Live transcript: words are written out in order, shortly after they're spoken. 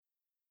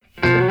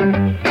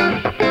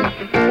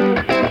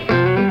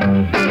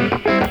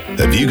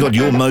got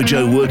your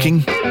mojo working?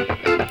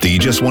 Do you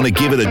just want to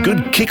give it a good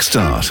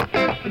kickstart?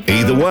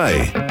 Either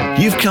way,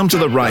 you've come to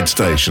the right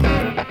station.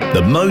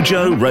 The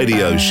Mojo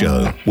Radio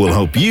Show will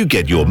help you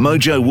get your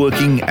mojo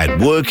working at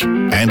work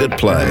and at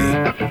play.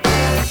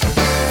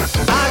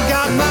 I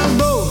got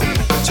my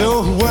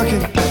mojo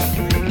working,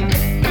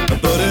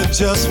 but it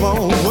just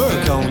won't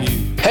work on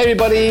you. Hey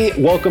everybody,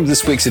 welcome to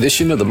this week's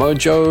edition of the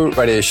Mojo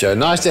Radio Show.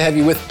 Nice to have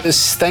you with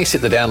us. Thanks,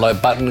 hit the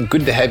download button.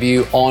 Good to have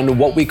you on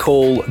what we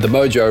call the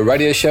Mojo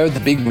Radio Show, the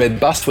big red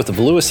bust with the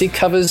velour seat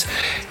covers.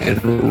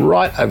 And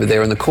right over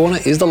there in the corner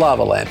is the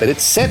lava lamp. And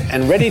it's set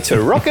and ready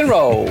to rock and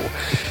roll.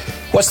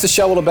 What's the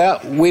show all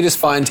about? We just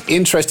find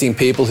interesting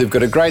people who've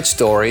got a great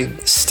story,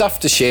 stuff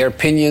to share,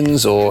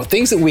 opinions or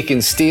things that we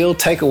can steal,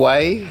 take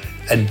away,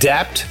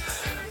 adapt,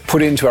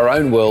 put into our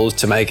own worlds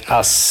to make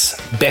us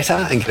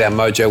better and get our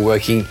mojo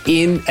working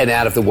in and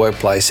out of the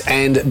workplace.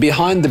 And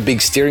behind the big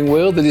steering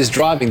wheel that is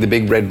driving the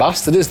big red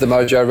bus that is the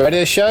Mojo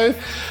Radio Show,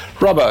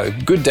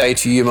 Robbo, good day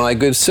to you, my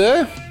good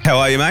sir. How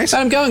are you, mate?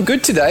 I'm going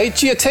good today.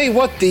 Gee, I tell you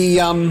what,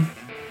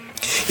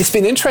 it's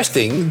been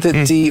interesting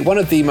that one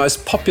of the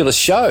most popular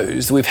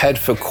shows that we've had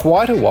for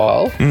quite a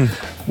while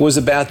was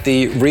about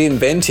the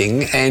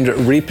reinventing and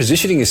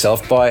repositioning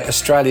yourself by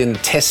Australian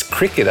Test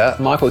cricketer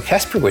Michael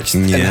Kasprowicz.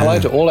 Yeah. And hello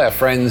to all our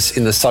friends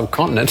in the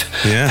subcontinent,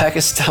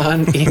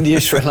 Pakistan,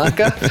 India, Sri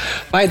Lanka.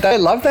 Mate, they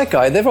love that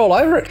guy. They're all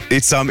over it.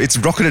 It's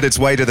rocketed its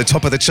way to the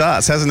top of the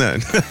charts, hasn't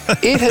it?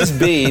 It has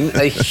been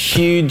a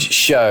huge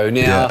show.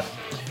 Now,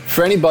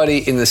 for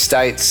anybody in the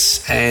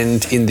States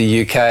and in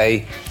the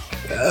UK,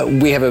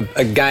 we have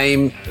a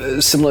game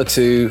similar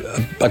to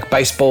like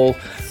baseball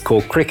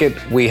called cricket.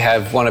 We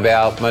have one of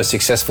our most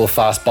successful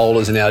fast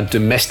bowlers in our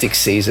domestic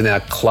season,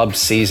 our club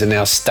season,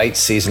 our state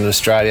season in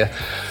Australia.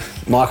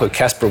 Michael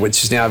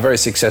Kasprowicz is now a very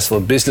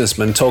successful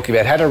businessman talking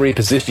about how to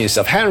reposition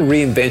yourself, how to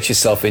reinvent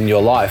yourself in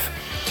your life.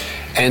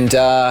 And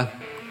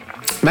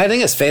mate, I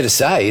think it's fair to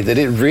say that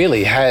it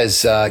really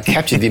has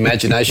captured the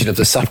imagination of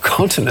the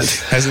subcontinent.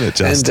 Hasn't it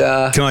just?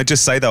 And, can I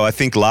just say, though, I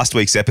think last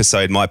week's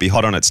episode might be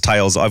hot on its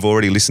tails. I've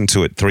already listened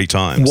to it 3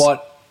 times.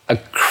 What a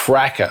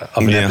cracker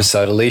of an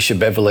episode. Alicia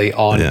Beverley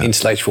on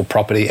intellectual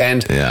property.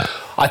 And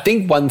I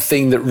think one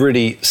thing that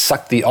really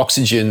sucked the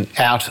oxygen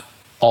out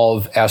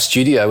of our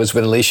studio was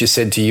when Alicia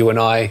said to you and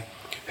I,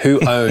 who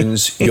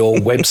owns your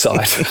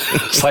website?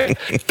 It's like,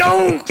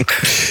 don't!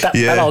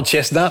 That old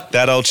chestnut.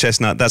 That old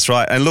chestnut, that's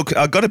right. And look,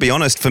 I've got to be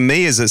honest, for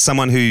me as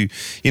someone who,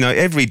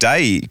 every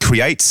day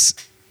creates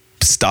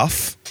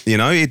stuff,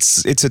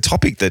 it's a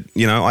topic that,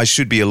 I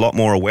should be a lot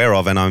more aware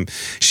of. And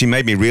she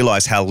made me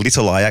realise how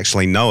little I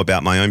actually know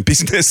about my own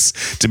business,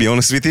 to be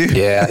honest with you.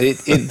 Yeah,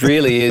 it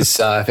really is.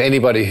 For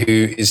anybody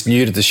who is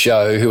new to the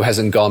show, who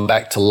hasn't gone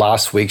back to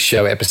last week's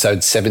show,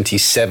 episode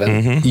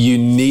 77, you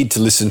need to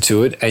listen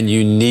to it and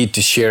you need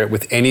to share it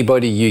with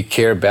anybody you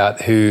care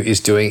about who is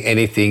doing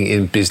anything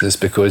in business,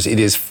 because it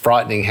is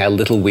frightening how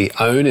little we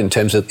own in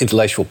terms of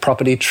intellectual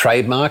property,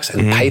 trademarks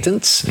and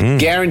patents.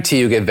 Guarantee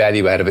you'll get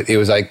value out of it. It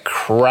was a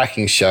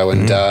cracking show.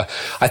 And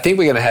I think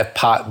we're going to have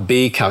part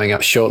B coming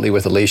up shortly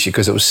with Alicia,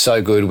 because it was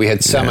so good. We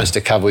had so much to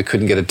cover, we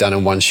couldn't get it done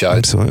in one show.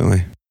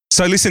 Absolutely.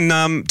 So listen,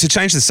 to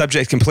change the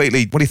subject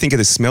completely, what do you think of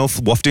the smell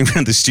wafting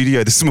around the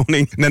studio this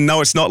morning?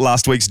 No, it's not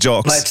last week's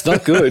jocks. Mate, it's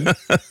not good.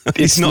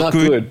 It's not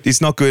good.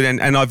 It's not good.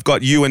 And I've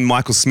got you and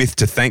Michael Smith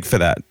to thank for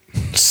that.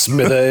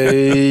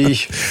 Smithy.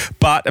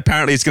 But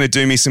apparently it's going to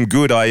do me some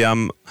good.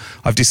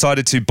 I've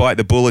decided to bite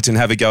the bullet and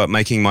have a go at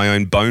making my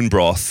own bone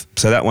broth.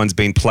 So that one's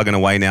been plugging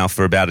away now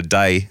for about a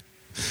day,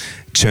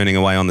 churning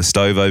away on the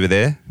stove over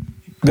there.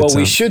 Well,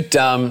 we should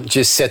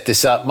just set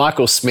this up.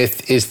 Michael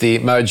Smith is the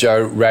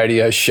Mojo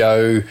Radio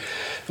Show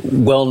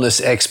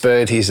wellness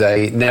expert. He's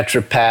a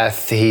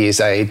naturopath. He is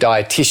a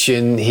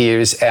dietitian.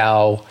 Here's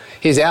our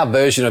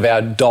version of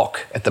our doc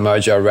at the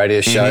Mojo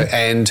Radio Show.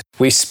 And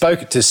we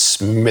spoke to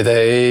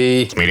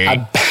Smithy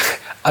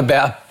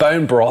about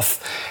bone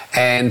broth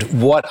and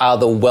what are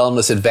the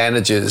wellness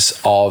advantages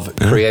of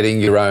creating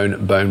your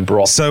own bone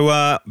broth.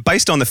 So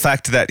based on the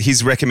fact that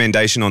his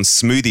recommendation on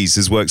smoothies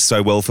has worked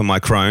so well for my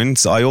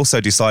Crohn's, I also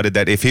decided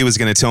that if he was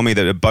going to tell me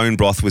that a bone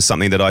broth was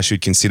something that I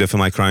should consider for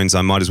my Crohn's,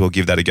 I might as well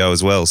give that a go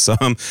as well. So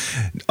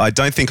I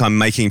don't think I'm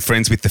making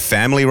friends with the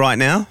family right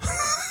now.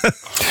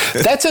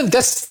 That's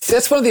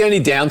one of the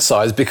only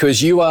downsides,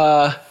 because you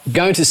are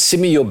going to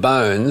simmer your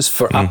bones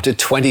for up to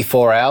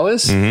 24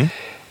 hours.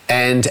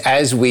 And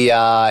as we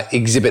are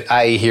Exhibit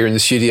A here in the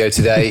studio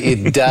today,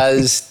 it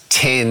does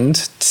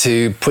tend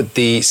to put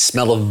the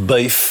smell of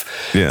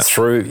beef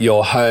through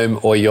your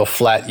home or your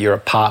flat, your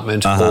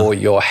apartment or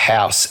your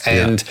house.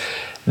 And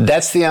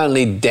that's the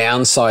only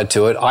downside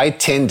to it. I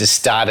tend to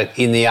start it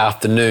in the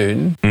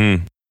afternoon,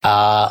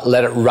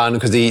 let it run,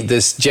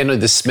 because generally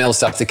the smell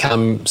starts to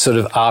come sort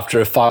of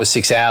after 5 or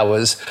 6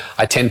 hours.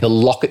 I tend to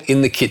lock it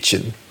in the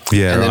kitchen.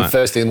 Yeah, and then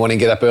first thing in the morning,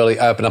 get up early,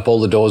 open up all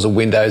the doors and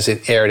windows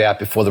and air it out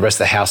before the rest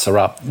of the house are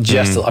up.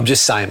 I'm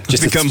just saying,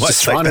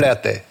 just throwing it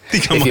out there.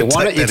 If you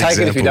want it, you take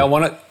it. If you don't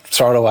want it,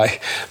 throw it away.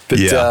 But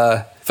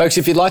Folks,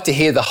 if you'd like to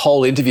hear the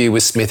whole interview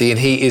with Smithy, and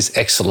he is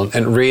excellent,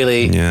 and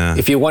really,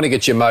 if you want to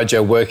get your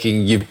mojo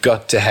working, you've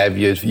got to have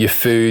your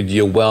food,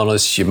 your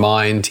wellness, your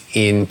mind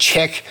in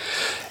check.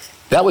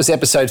 That was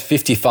episode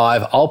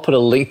 55. I'll put a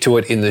link to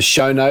it in the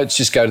show notes.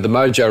 Just go to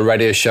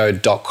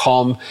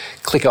themojoradioshow.com,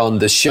 click on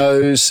the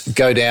shows,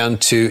 go down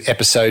to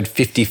episode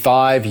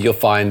 55. You'll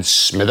find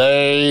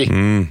Smithy.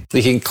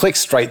 You can click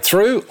straight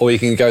through, or you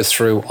can go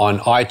through on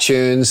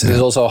iTunes. There's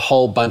also a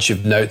whole bunch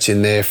of notes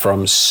in there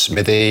from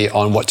Smithy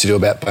on what to do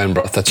about bone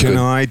broth. That's good. Can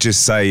I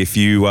just say, if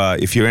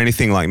you're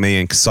anything like me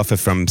and suffer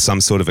from some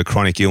sort of a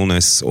chronic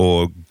illness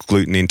or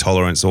gluten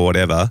intolerance or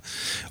whatever,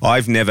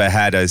 I've never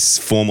had a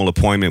formal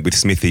appointment with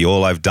Smithy.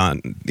 All I've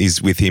done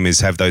is with him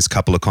is have those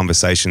couple of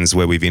conversations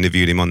where we've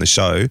interviewed him on the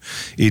show.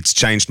 It's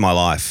changed my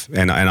life,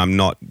 and I'm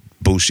not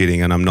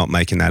bullshitting, and I'm not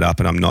making that up,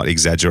 and I'm not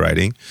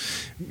exaggerating.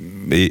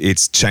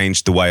 It's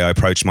changed the way I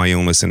approach my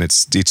illness, and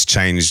it's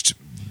changed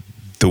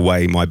the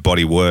way my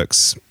body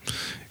works,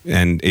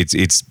 and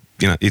it's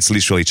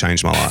literally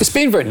changed my life. It's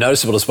been very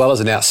noticeable as well as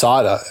an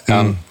outsider,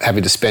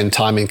 having to spend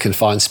time in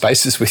confined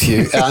spaces with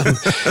you.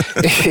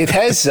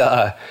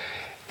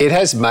 It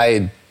has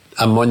made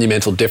a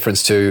monumental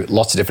difference to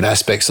lots of different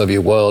aspects of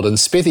your world. And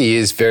Smithy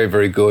is very,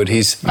 very good.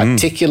 He's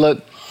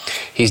articulate.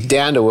 He's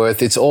down to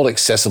earth. It's all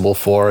accessible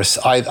for us.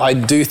 I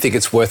do think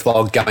it's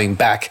worthwhile going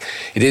back.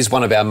 It is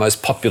one of our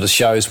most popular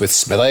shows with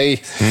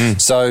Smithy,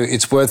 so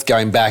it's worth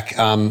going back.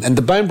 And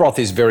the bone broth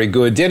is very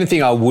good. The only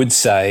thing I would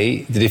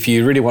say that if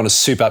you really want to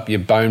soup up your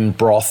bone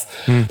broth,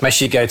 make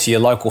sure you go to your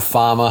local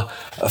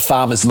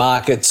farmers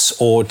markets,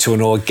 or to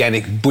an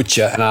organic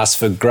butcher and ask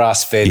for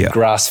grass-fed,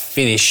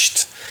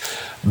 grass-finished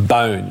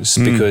bones,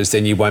 because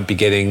then you won't be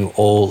getting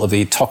all of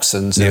the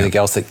toxins and everything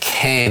else that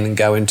can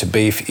go into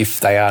beef if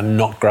they are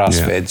not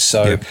grass-fed.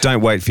 So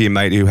don't wait for your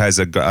mate who has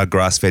a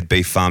grass-fed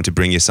beef farm to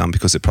bring you some,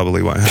 because it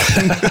probably won't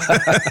happen.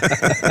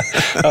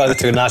 That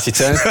took a nasty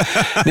turn.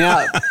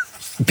 Now,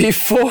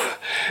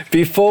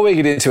 before we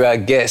get into our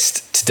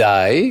guest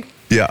today,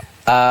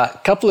 a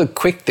couple of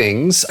quick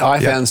things.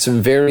 I found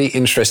some very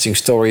interesting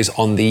stories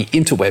on the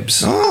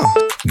interwebs.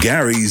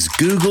 Gary's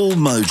Google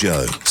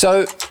Mojo.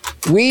 So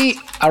we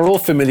are all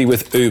familiar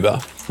with Uber,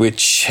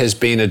 which has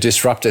been a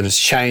disruptor and has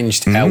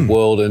changed our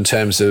world in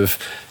terms of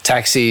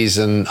taxis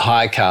and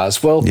hire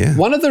cars. Well,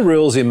 one of the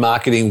rules in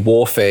marketing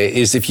warfare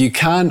is if you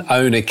can't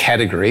own a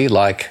category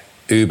like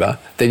Uber,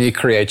 then you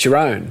create your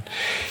own.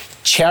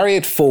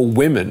 Chariot for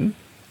Women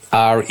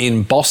are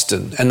in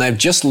Boston, and they've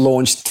just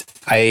launched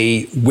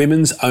a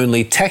women's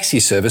only taxi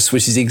service,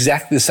 which is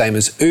exactly the same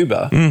as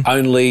Uber,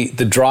 only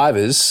the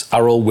drivers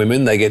are all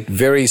women. They get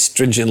very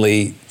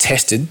stringently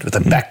tested with a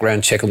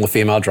background check on the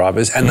female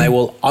drivers, and they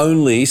will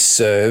only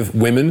serve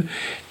women,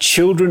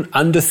 children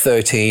under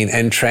 13,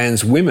 and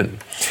trans women.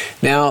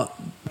 Now,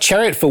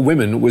 Chariot for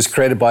Women was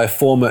created by a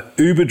former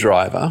Uber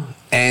driver,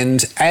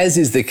 and as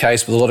is the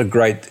case with a lot of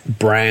great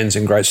brands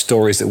and great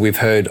stories that we've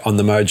heard on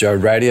the Mojo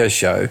radio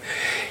show,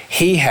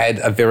 he had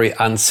a very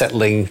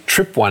unsettling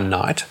trip one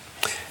night,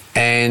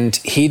 and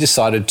he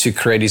decided to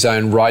create his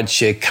own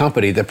rideshare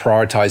company that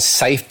prioritised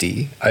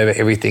safety over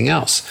everything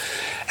else.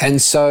 And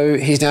so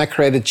he's now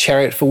created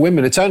Chariot for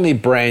Women. It's only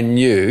brand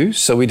new,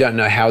 so we don't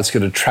know how it's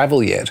going to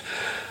travel yet.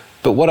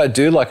 But what I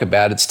do like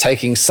about it's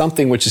taking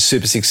something which is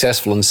super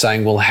successful and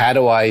saying, well, how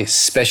do I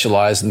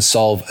specialise and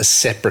solve a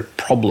separate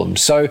problem?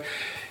 So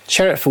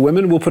Chariot for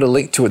Women, we'll put a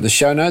link to it in the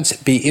show notes.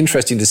 It'd be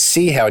interesting to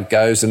see how it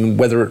goes and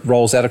whether it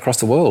rolls out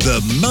across the world. The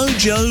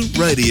Mojo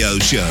Radio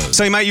Show.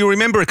 So, mate, you'll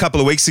remember a couple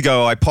of weeks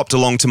ago I popped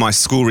along to my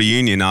school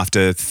reunion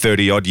after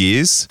 30-odd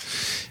years.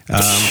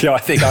 I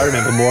think I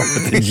remember more of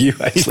it than you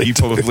actually You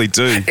probably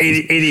do.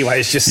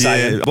 Anyways, just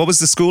saying. What was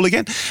the school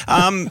again?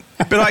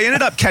 But I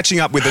ended up catching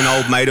up with an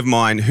old mate of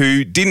mine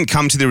who didn't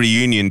come to the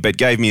reunion but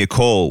gave me a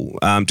call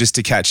just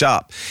to catch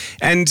up.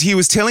 And he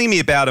was telling me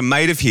about a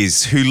mate of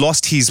his who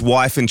lost his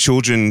wife and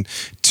children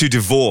to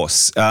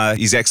divorce.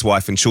 His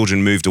ex-wife and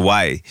children moved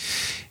away.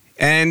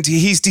 And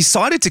he's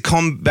decided to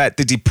combat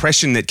the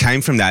depression that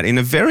came from that in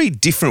a very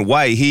different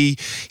way. He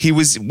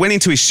went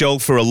into his shell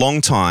for a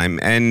long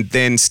time and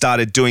then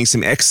started doing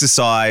some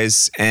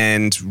exercise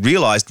and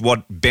realised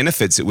what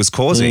benefits it was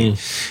causing.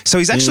 So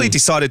he's actually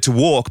decided to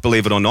walk,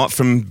 believe it or not,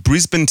 from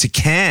Brisbane to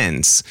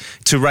Cairns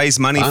to raise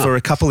money for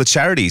a couple of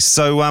charities.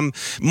 So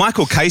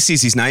Michael Casey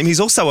is his name.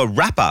 He's also a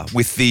rapper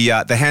with the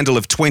handle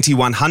of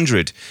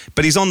 21Hundred.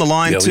 But he's on the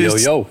line yo.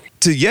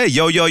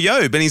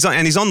 But he's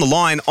on the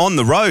line on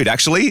the road,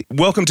 actually.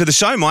 Welcome to the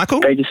show,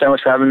 Michael. Thank you so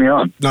much for having me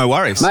on. No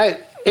worries. Mate,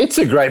 it's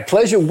a great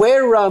pleasure.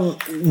 Where on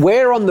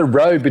the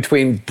road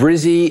between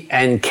Brizzy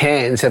and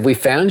Cairns have we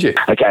found you?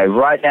 Okay,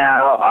 right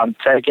now I'm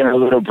taking a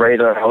little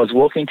breather. I was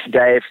walking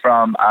today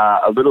from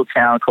a little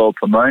town called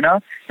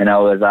Pomona, and I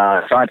was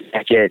trying to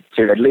make it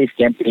to at least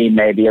Gympie,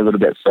 maybe a little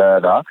bit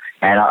further.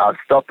 And I've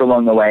stopped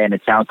along the way in a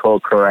town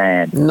called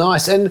Cairns.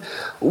 Nice. And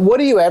what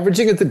are you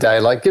averaging at the day?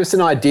 Like, give us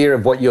an idea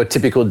of what your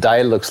typical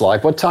day looks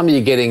like. What time are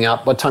you getting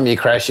up? What time are you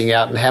crashing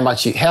out? And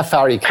how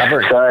far are you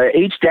covering? So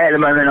each day at the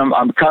moment,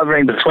 I'm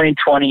covering between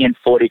 20 and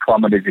 40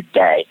 kilometres a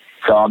day.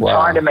 So I'm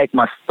trying to make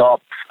my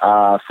stops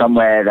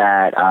somewhere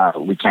that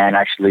we can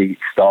actually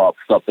stop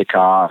the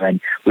car. And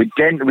we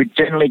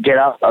generally get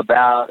up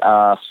about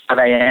 5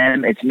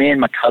 a.m. It's me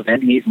and my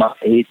cousin. He's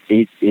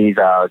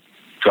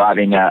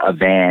driving a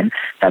van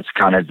that's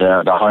kind of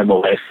the home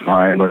away from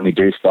home when we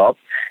do stop.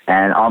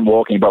 And I'm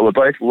walking, but we're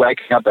both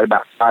waking up at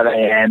about 5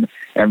 a.m.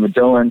 and we're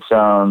doing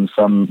some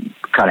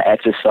kind of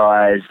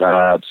exercise,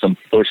 some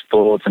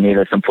push-pulls, and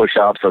either some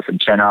push-ups or some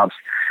chin-ups,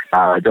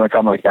 doing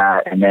something like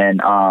that, and then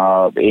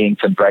eating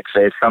some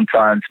breakfast.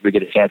 Sometimes we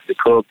get a chance to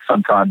cook,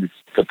 sometimes it's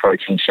a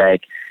protein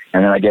shake,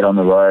 and then I get on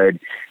the road.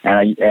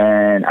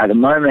 And at the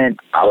moment,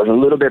 I was a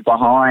little bit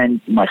behind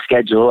my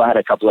schedule. I had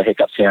a couple of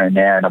hiccups here and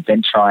there, and I've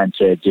been trying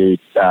to do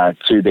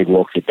 2 big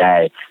walks a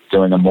day,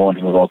 doing a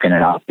morning walk and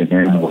an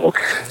afternoon walk.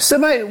 So,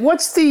 mate,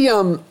 what's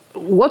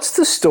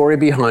the story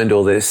behind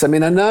all this? I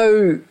mean, I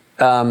know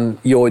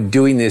you're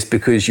doing this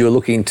because you're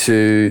looking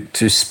to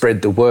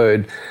spread the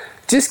word.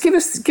 Just give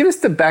us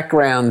the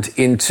background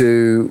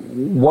into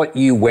what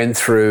you went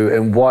through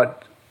and what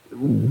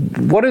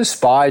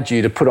inspired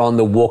you to put on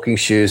the walking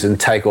shoes and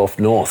take off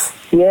north?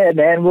 Yeah,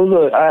 man. Well,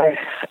 look, I've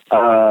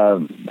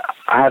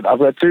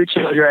got 2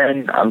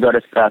 children. I've got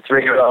a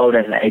 3-year-old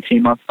and an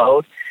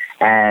 18-month-old.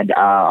 And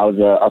I was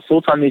a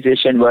full-time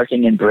musician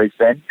working in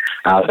Brisbane.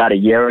 About a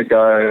year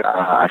ago,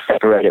 I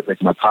separated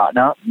with my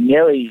partner.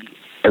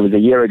 It was a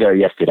year ago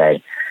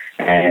yesterday.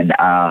 And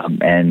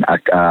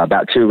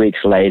about 2 weeks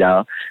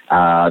later,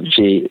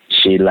 she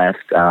left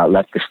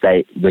the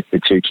state with the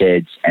 2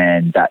 kids,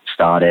 and that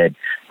started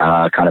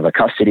kind of a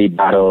custody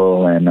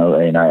battle, and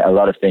a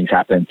lot of things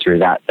happened through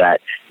that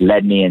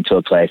led me into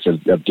a place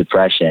of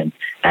depression.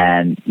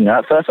 And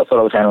at first I thought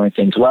I was handling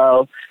things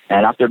well,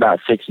 and after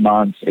about 6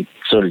 months, it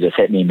sort of just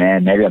hit me,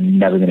 man. Maybe I'm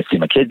never going to see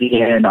my kids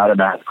again. I don't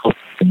know how the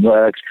cooking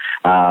works.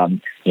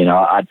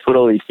 I'd put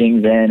all these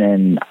things in,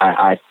 and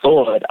I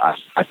thought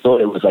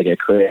it was like a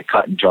clear,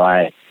 cut and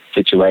dry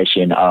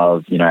situation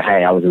of,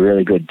 hey, I was a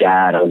really good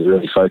dad. I was a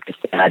really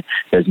focused dad.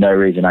 There's no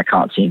reason I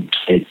can't see my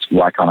kids.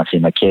 Why can't I see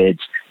my kids?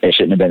 It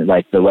shouldn't have been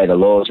like the way the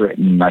law's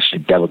written. I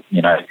should be able,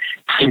 it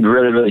seemed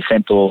really, really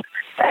simple,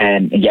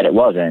 and yet it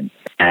wasn't.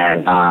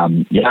 And I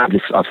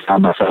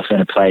found myself in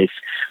a place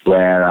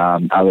where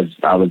I was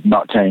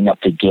not turning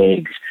up to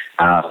gigs.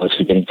 I was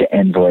forgetting to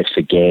invoice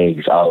for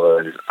gigs. I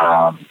was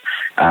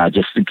and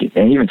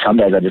even some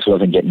days I just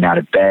wasn't getting out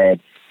of bed,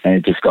 and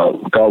it just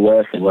got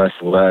worse and worse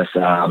and worse.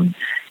 I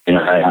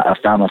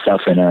found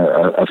myself in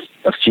a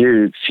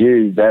few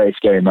very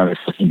scary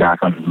moments looking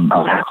back on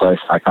how close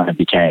I kind of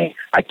came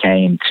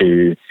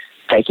to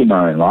taking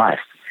my own life.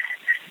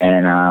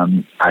 And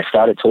I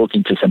started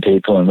talking to some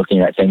people and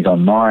looking at things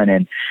online,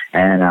 and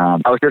I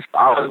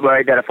was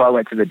worried that if I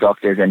went to the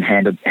doctors and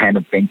handled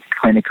things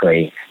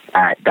clinically,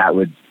 that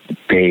would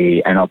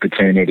be an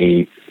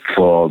opportunity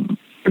for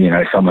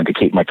someone to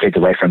keep my kids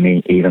away from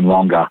me even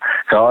longer.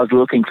 So I was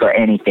looking for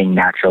anything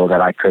natural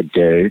that I could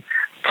do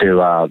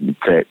to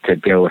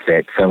deal with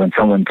it. So when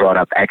someone brought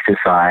up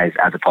exercise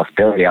as a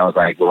possibility, I was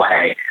like, well,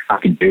 hey, I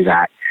can do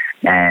that.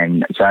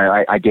 And so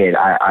I did.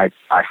 I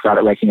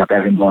started waking up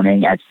every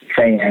morning at 6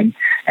 a.m.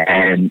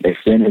 and as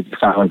soon as the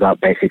sun was up,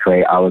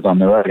 basically, I was on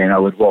the road, and I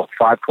would walk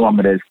 5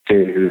 kilometers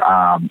to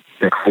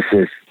the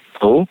closest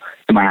pool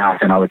to my house,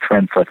 and I would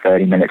swim for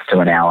 30 minutes to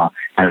an hour,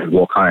 and I would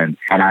walk home.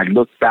 And I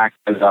looked back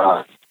at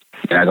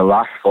the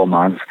last 4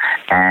 months,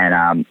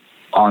 and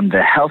on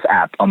the health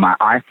app on my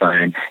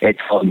iPhone, it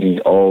told me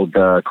all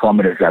the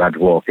kilometers that I'd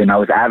walked, and I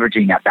was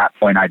averaging at that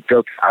point. I'd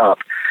built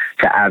up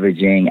to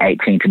averaging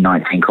 18 to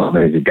 19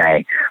 kilometers a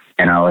day.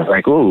 And I was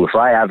like, ooh, if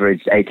I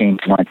averaged 18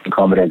 to 19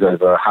 kilometers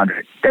over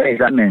 100 days,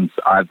 that means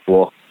I've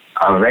walked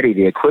already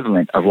the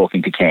equivalent of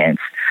walking to Cairns.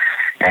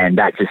 And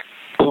that just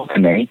spoke to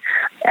me.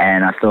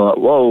 And I thought,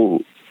 whoa,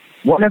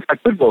 what if I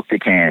could walk to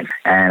Cairns?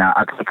 And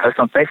I put a post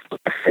on Facebook.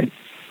 I said,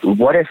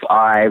 what if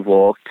I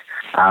walked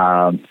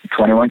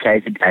 21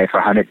 Ks a day for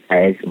 100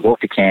 days,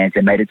 walked to Cairns,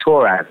 and made a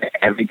tour out of it?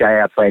 Every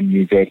day I played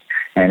music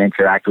and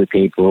interact with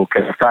people,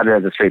 because I started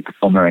as a street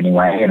performer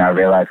anyway, and I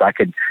realized I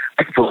could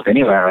walk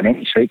anywhere on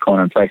any street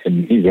corner and play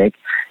some music.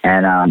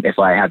 And if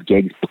I have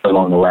gigs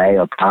along the way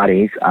or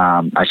parties,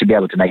 I should be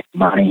able to make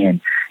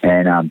money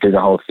and do the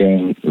whole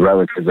thing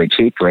relatively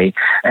cheaply.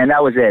 And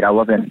that was it. I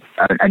wasn't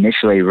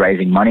initially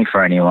raising money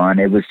for anyone.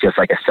 It was just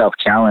like a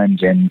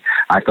self-challenge. And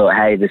I thought,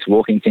 hey, this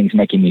walking thing's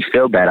making me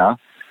feel better,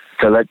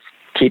 so let's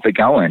keep it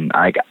going.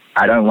 I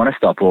don't want to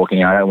stop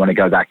walking. I don't want to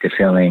go back to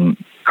feeling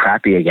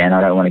crappy again.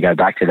 I don't want to go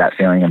back to that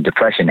feeling of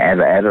depression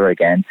ever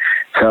again.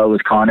 So it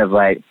was kind of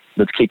like,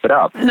 let's keep it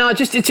up. No,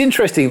 it's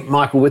interesting,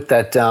 Michael, with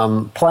that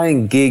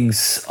playing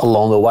gigs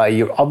along the way.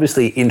 You're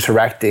obviously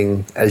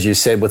interacting, as you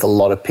said, with a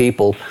lot of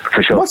people.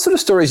 For sure. What sort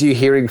of stories are you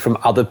hearing from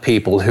other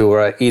people who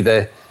are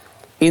either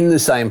in the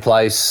same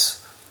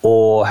place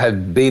or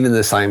have been in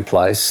the same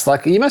place,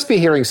 like you must be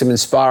hearing some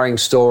inspiring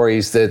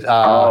stories that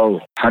are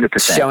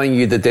 100%. showing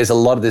you that there's a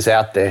lot of this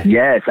out there.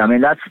 Yes, I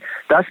mean, that's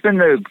been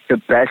the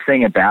best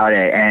thing about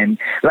it. And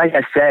like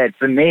I said,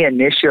 for me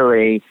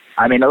initially,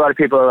 I mean, a lot of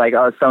people are like,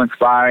 oh, it's so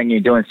inspiring, you're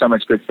doing so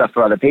much good stuff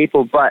for other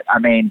people. But I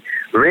mean,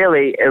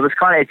 really,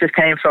 it just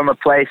came from a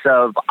place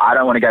of, I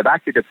don't want to go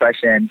back to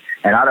depression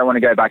and I don't want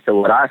to go back to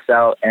what I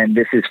felt. And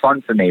this is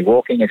fun for me.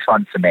 Walking is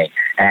fun for me.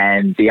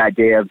 And the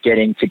idea of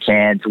getting to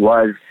Cairns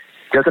was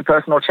just a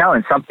personal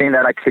challenge, something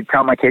that I could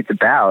tell my kids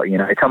about,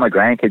 tell my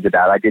grandkids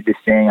about. I did this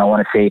thing I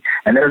want to see.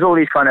 And there's all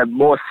these kind of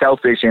more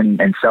selfish and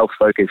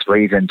self-focused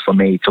reasons for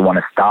me to want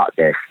to start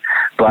this.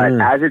 But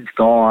as it's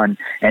gone,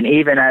 and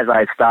even as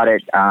I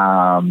started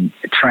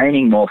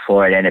training more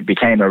for it, and it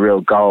became a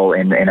real goal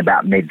in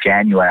about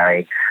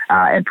mid-January,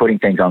 and putting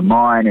things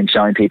online and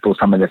showing people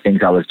some of the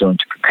things I was doing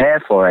to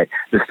prepare for it,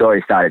 the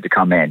stories started to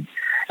come in.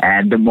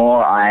 And the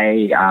more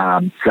I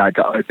started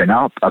to open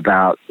up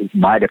about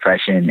my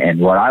depression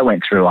and what I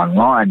went through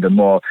online, the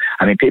more,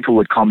 I mean, people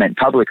would comment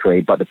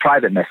publicly, but the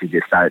private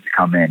messages started to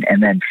come in.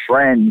 And then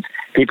friends,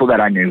 people that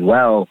I knew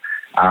well,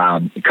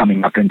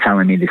 coming up and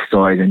telling me these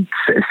stories and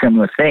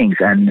similar things.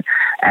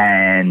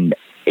 And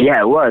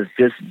yeah, it was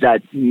just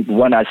that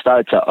when I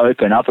started to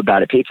open up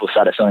about it, people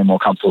started feeling more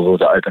comfortable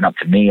to open up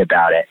to me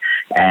about it.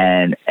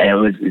 And it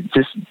was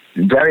just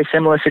very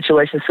similar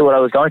situations to what I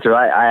was going through.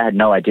 I had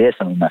no idea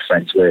some of my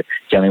friends were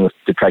dealing with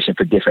depression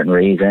for different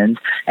reasons,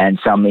 and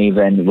some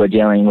even were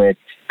dealing with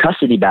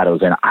custody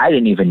battles, and I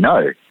didn't even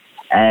know.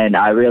 And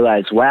I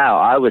realized, wow,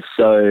 I was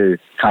so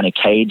kind of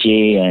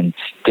cagey and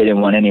didn't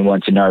want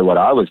anyone to know what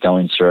I was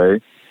going through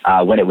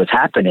when it was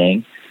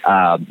happening.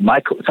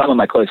 Some of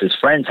my closest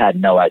friends had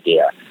no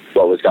idea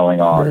what was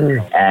going on.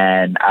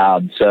 And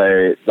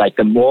so like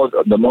the more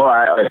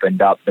I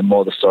opened up, the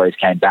more the stories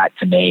came back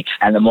to me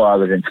and the more I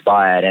was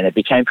inspired. And it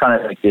became kind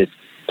of like this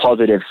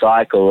positive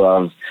cycle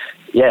of,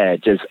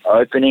 just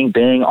opening,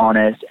 being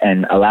honest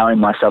and allowing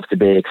myself to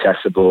be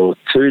accessible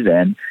to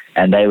them.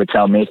 And they would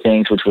tell me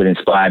things which would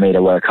inspire me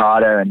to work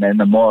harder. And then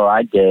the more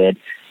I did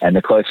and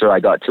the closer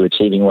I got to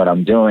achieving what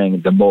I'm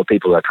doing, the more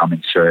people are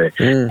coming through.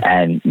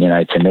 And,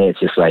 to me, it's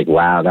just like,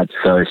 wow, that's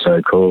so,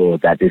 so cool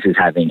that this is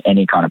having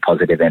any kind of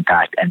positive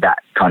impact. And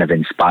that kind of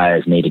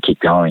inspires me to keep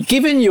going.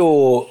 Given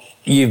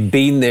you've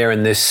been there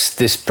in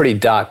this pretty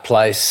dark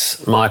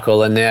place,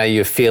 Michael, and now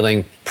you're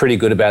feeling pretty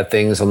good about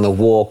things on the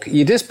walk,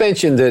 you just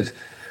mentioned that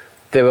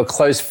there were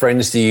close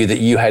friends to you that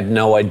you had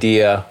no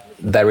idea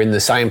they were in the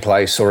same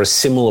place or a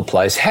similar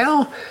place.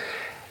 How,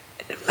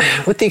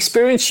 with the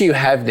experience you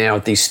have now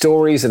with these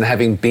stories and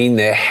having been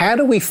there, how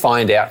do we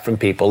find out from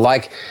people?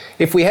 Like,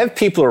 if we have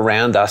people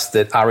around us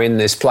that are in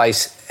this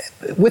place,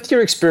 with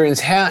your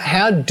experience,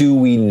 how do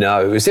we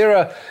know? Is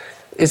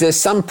there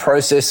some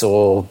process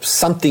or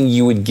something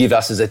you would give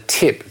us as a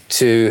tip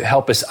to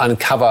help us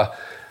uncover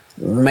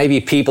maybe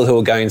people who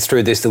are going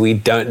through this that we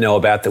don't know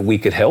about that we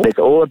could help? It's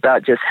all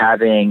about just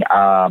having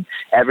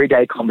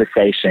everyday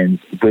conversations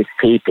with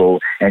people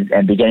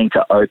and beginning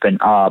to open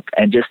up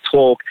and just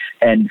talk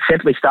and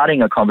simply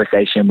starting a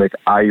conversation with,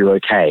 are you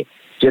okay?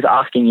 Just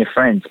asking your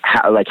friends,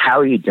 how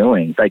are you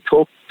doing? Like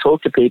talk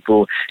to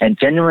people and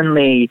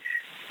genuinely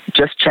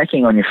just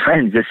checking on your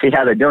friends to see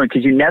how they're doing,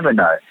 because you never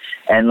know.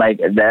 And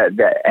like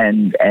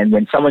and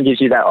when someone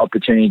gives you that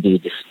opportunity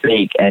to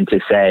speak and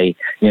to say,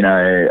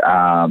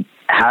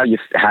 how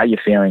you're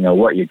feeling or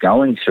what you're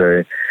going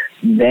through,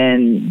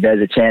 then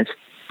there's a chance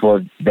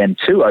for them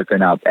to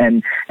open up.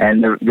 And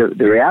the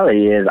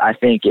reality is, I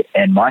think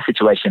in my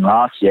situation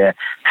last year,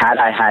 had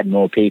I had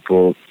more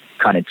people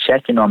kind of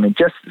checking on me,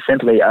 just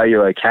simply, are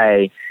you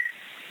okay?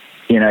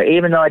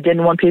 Even though I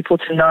didn't want people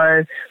to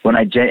know,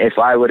 if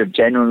I would have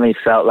genuinely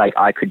felt like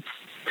I could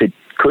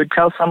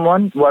tell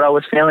someone what I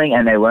was feeling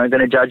and they weren't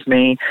going to judge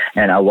me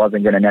and I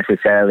wasn't going to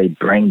necessarily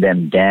bring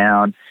them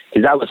down,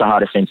 because that was the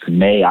hardest thing for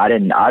me. I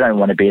don't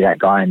want to be that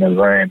guy in the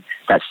room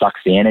that sucks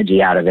the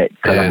energy out of it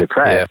because I'm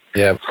depressed.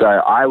 So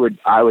I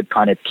would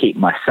kind of keep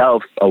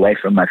myself away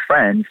from my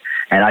friends,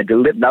 and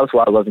that was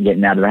why I wasn't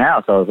getting out of the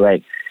house. I was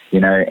like,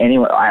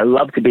 anyway, I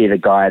love to be the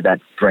guy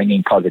that's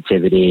bringing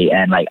positivity,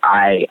 and like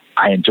I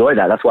enjoy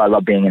that. That's why I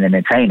love being an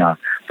entertainer.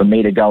 For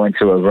me to go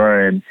into a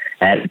room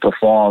and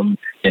perform,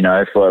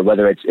 for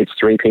whether it's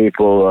 3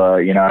 people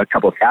or a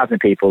couple of thousand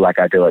people, like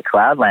I do at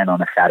Cloudland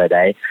on a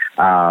Saturday,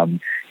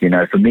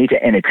 for me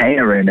to entertain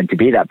a room and to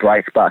be that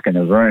bright spark in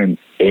the room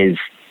is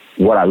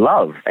what I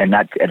love, and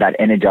that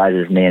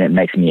energizes me and it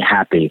makes me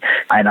happy.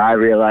 And I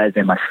realize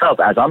in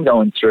myself as I'm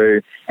going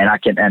through, and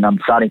I'm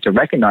starting to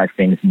recognize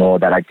things more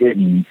that I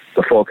didn't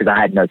before because I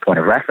had no point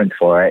of reference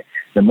for it.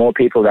 The more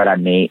people that I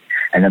meet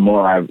and the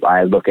more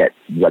I look at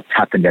what's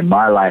happened in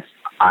my life,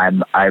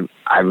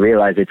 I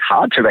realize it's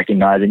hard to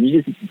recognize, and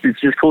it's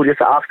just cool just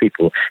to ask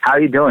people, how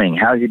are you doing?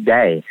 How's your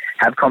day?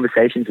 Have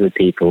conversations with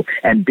people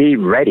and be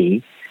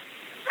ready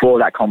for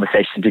that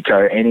conversation to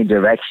go any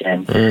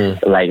direction,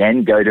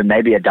 and go to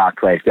maybe a dark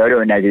place, go to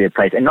a negative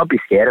place, and not be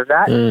scared of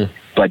that,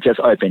 but just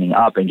opening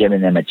up and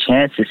giving them a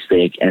chance to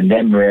speak, and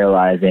them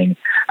realizing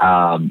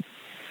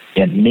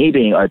me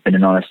being open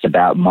and honest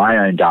about my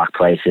own dark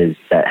places,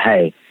 that,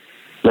 hey,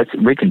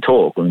 we can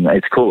talk.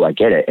 It's cool. I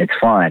get it. It's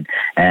fine.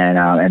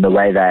 And the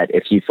way that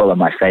if you follow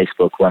my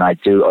Facebook, when I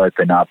do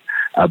open up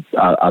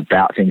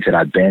about things that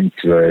I've been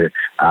through,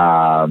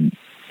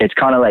 it's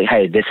kind of like,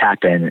 hey, this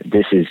happened.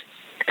 This is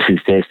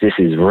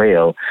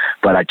real.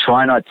 But I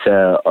try not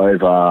to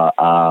over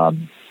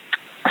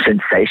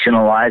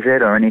sensationalize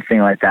it or anything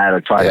like that,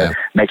 or try to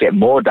make it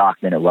more dark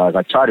than it was.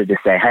 I try to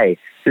just say, hey,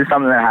 this is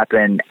something that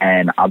happened,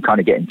 and I'm kind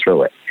of getting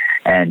through it.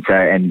 And so,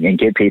 and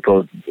give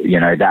people,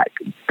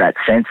 that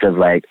sense of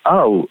like,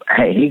 oh,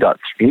 hey,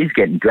 he's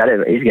getting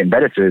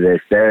better through this.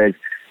 There's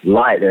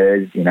light.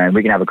 There's, and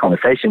we can have a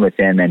conversation with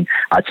him. And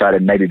I try to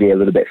maybe be a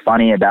little bit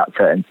funny about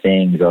certain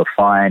things, or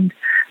find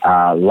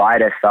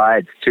lighter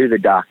sides to the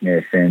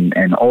darkness,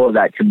 and all of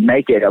that to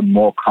make it a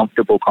more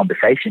comfortable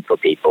conversation for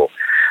people.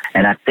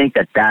 And I think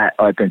that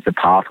opens the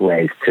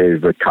pathways to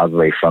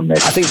recovery from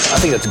this. I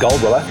think it's gold,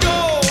 brother.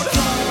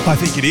 I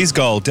think it is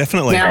gold,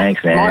 definitely. Now,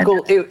 thanks, man.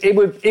 Michael,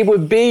 it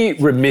would be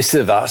remiss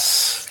of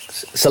us.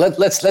 So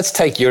let's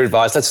take your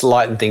advice. Let's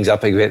lighten things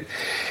up a bit.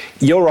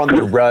 You're on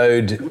the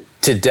road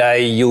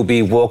today. You'll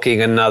be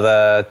walking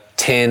another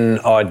 10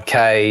 odd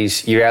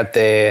Ks. You're out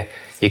there.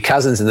 Your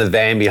cousin's in the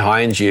van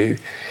behind you.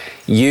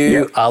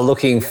 You are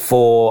looking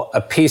for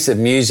a piece of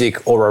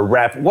music or a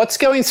rap. What's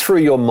going through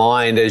your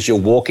mind as you're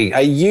walking?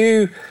 Are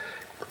you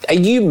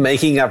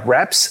making up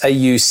raps? Are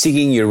you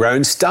singing your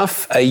own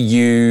stuff? Are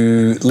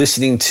you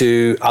listening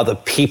to other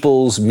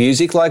people's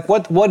music? Like,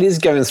 what is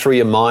going through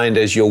your mind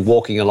as you're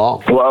walking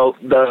along? Well,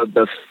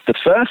 the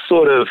first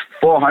sort of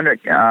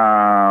 400,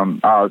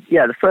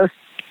 the first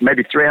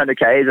maybe 300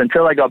 Ks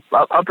until I got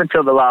up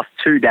until the last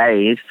 2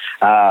 days.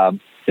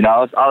 I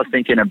was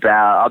thinking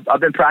about. I've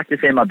been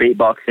practicing my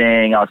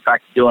beatboxing. I was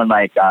doing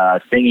like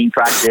singing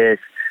practice.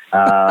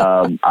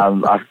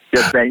 I've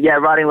just been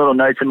writing little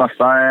notes in my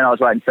phone. I was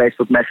writing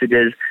Facebook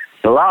messages.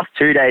 The last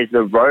 2 days,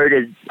 the road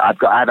is.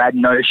 I've had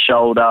no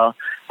shoulder.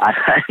 I've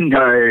had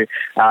no.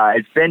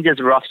 It's been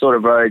just rough sort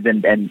of roads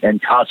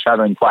and cars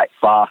traveling quite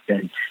fast,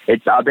 and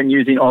I've been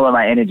using all of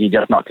my energy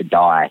just not to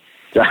die.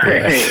 So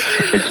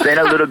it's been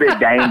a little bit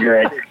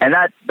dangerous, and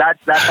that's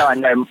how I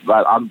know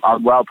I'm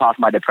well past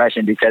my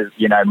depression, because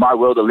my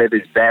will to live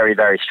is very,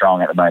 very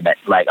strong at the moment.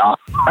 Like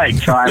I'm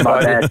trying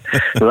my best,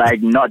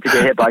 like not to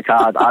get hit by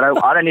cars. I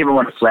don't even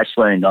want a flesh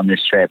wound on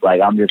this trip. Like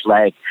I'm just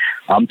like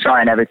I'm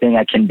trying everything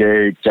I can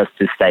do just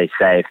to stay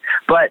safe.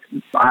 But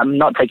I'm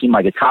not taking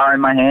my guitar in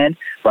my hand.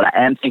 But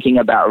I am thinking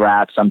about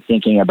raps. I'm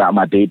thinking about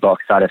my beatbox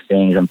side of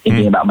things. I'm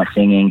thinking about my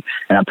singing,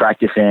 and I'm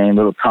practicing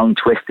little tongue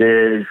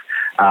twisters.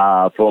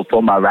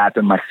 For my rap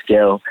and my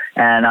skill,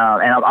 and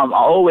I'm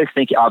always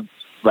thinking,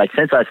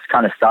 since I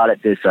kind of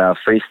started this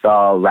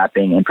freestyle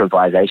rapping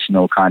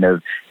improvisational kind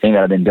of thing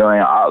that I've been doing,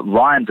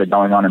 rhymes are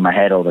going on in my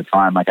head all the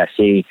time. Like I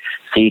see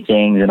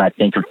things and I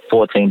think of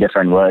 14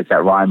 different words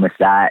that rhyme with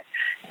that,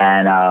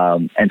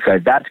 and so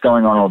that's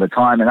going on all the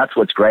time, and that's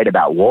what's great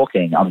about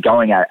walking. I'm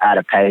going at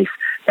a pace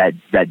that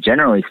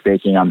generally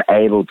speaking, I'm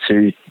able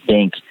to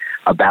think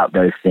about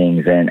those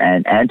things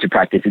and to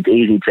practice. It's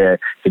easy to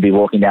be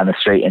walking down the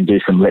street and do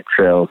some lip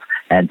trills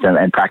and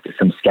practice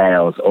some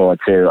scales, or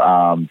to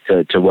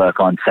work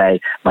on,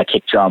 say, my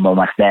kick drum or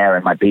my snare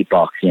and my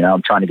beatbox.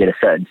 I'm trying to get a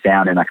certain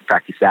sound and I can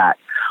practice that,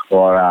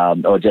 or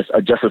just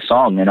a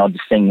song, and I'll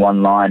just sing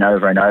one line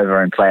over and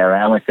over and play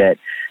around with it.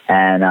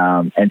 And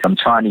I'm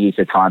trying to use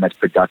the time as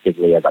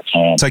productively as I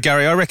can. So,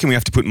 Gary, I reckon we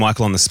have to put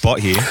Michael on the spot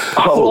here.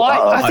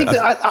 I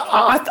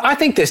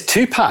think there's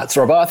two parts,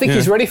 Robbo. I think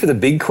he's ready for the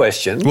big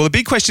question. Well, the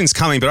big question's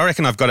coming, but I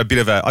reckon I've got a bit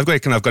of a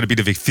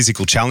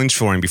physical challenge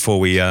for him before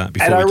we get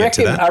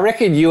to that. I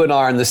reckon you and I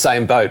are in the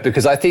same boat,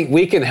 because I think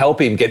we can help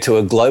him get to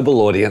a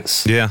global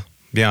audience. Yeah,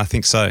 I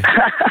think so.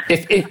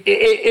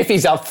 if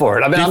he's up for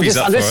it. I mean, I'm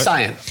just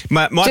saying.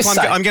 Michael,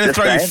 I'm going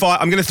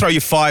to throw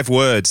you 5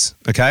 words,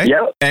 okay?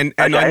 Yep. And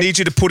I need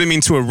you to put them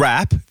into a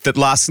rap that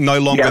lasts no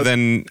longer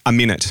than a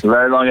minute.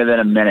 No longer than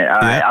a minute. All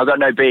right. I've got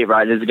no beat,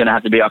 right? This is going to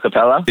have to be a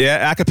cappella?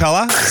 Yeah, a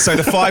cappella. So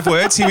the 5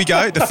 words, here we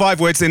go. The 5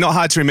 words, they're not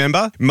hard to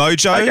remember.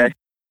 Mojo. Okay.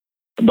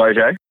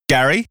 Mojo.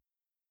 Gary.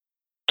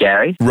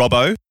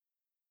 Robbo.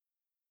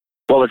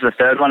 What was the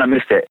third one? I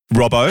missed it.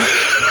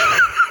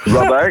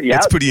 Robbo, yeah.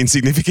 It's pretty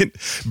insignificant.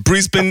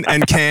 Brisbane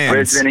and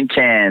Cairns.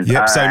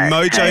 Yep. So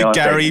Mojo,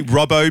 Gary,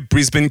 Robbo,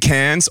 Brisbane,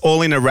 Cairns,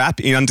 all in a rap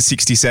in under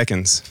 60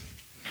 seconds.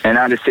 In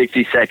under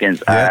 60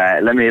 seconds. Yeah. All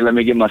right. Let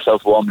me get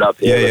myself warmed up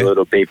here with a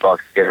little beatbox,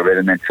 get a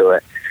rhythm into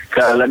it.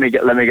 So let me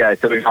go.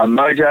 So we have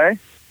Mojo.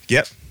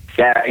 Yep.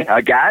 Gary.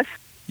 Gaz.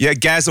 Yeah,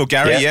 Gaz or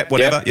Gary. Yep.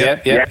 Whatever.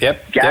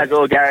 Yep. Gaz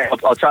or Gary.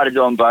 I'll try to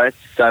do them both.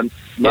 So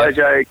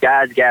Mojo,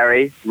 Gaz,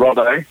 Gary,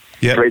 Robbo,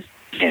 Yep. Brisbane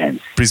and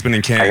Cairns. Brisbane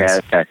and Cairns.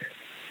 Okay.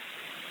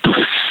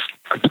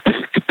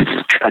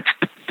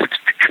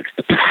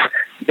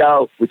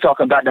 Yo, we're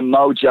talking about the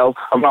mojo.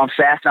 I run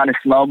fast on the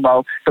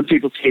slow-mo. Some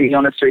people cheating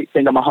on the street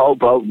think I'm a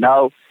hobo.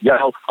 No,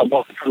 yo, I'm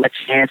walking from the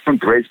chance from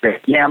Brisbane.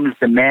 Yeah, I'm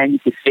just a man. You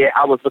can see it.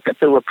 I was looking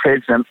through a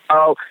prism.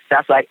 Oh,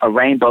 that's like a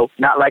rainbow,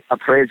 not like a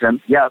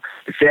prism. Yo,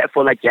 the set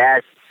full of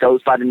gas.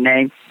 goes by the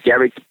name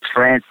Gary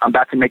France. I'm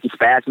about to make you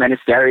spaz, man.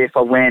 It's scary if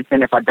I win,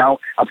 and if I don't,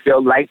 I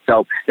feel like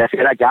dope. That's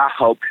it, I got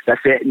hope.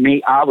 That's it,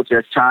 me. I was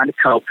just trying to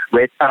cope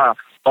with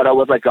what I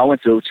was like going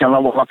through,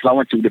 chilling while I'm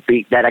flowing through the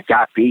beat that I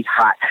got beat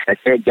hot. That's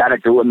it, gotta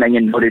do it, man.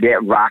 You know that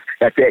it rock.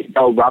 That's it,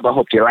 yo, Rob. I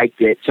hope you liked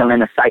it.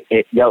 Chilling inside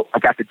it, yo. I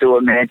got to do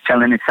it, man.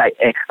 Chilling inside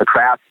it. A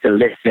crowd to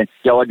listen,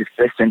 yo. I just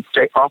listen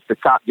straight off the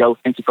top, yo.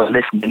 Thank you for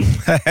listening.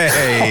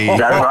 Hey, Is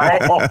that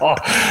right?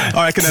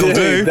 I reckon that'll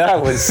do.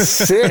 That was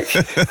sick.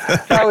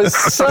 That was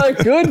so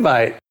good,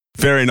 mate.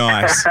 Very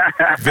nice,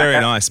 very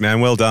nice,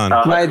 man. Well done.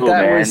 Mate, cool,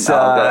 that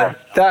man.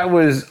 that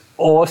was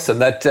awesome.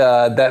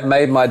 That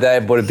made my day.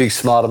 Brought a big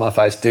smile to my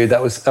face, dude.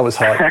 That was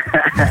hot.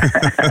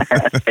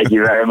 Thank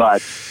you very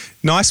much.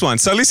 Nice one.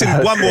 So listen,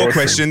 one more awesome.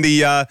 question.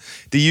 The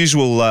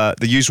usual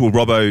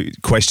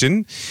Robbo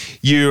question.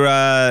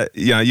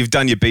 You've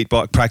done your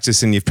beatbox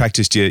practice and you've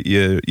practiced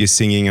your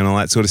singing and all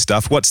that sort of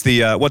stuff. What's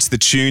the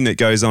tune that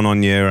goes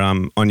on your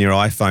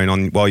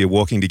iPhone while you're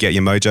walking to get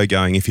your mojo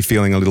going if you're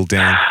feeling a little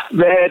down?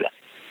 Man,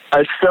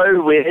 it's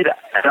so weird,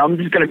 and I'm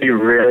just going to be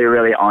really,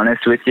 really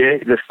honest with you.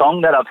 The song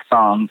that I've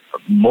sung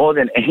more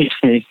than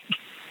anything,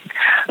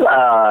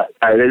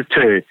 there's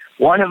two.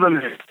 One of them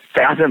is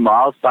 1,000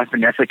 Miles by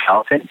Vanessa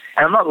Carlton,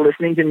 and I'm not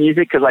listening to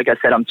music because, like I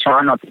said, I'm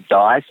trying not to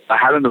die, so I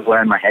haven't been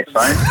wearing my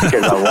headphones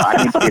because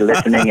I need to be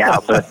listening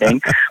out for a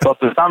thing. But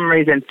for some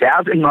reason,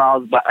 1,000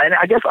 Miles, and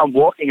I guess I'm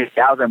walking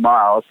 1,000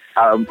 miles,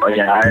 probably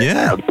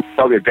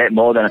a bit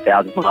more than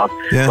 1,000 miles,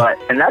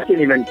 and that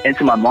didn't even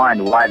enter my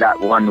mind why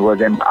that one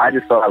was in. I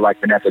just thought I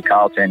liked Vanessa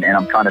Carlton, and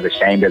I'm kind of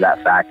ashamed of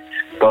that fact.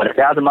 But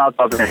 1,000 Miles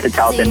by Vanessa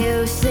Carlton. Do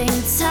you think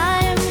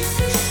time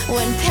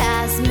went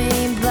past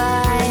me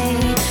by?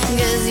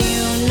 'Cause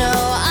you know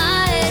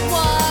I'd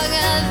walk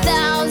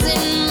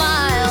 1,000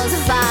 miles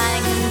if I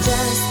can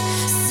just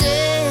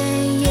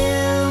see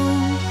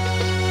you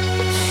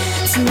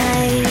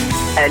tonight.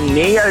 And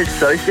Neo's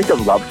so sick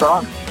of love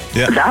songs.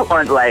 Yeah. That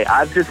one, like,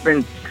 I've just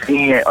been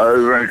singing it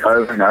over and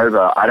over and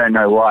over. I don't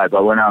know why,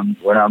 but when I'm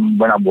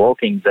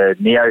walking, the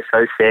Neo's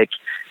so sick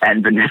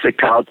and Vanessa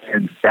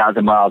Carlton,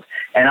 1,000 Miles.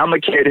 And I'm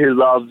a kid who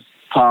loves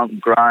punk,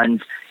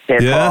 grunge,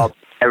 hip hop.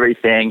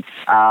 Everything,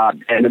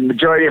 and the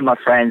majority of my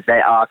friends,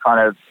 they are kind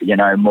of,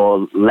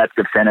 more left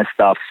of center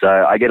stuff.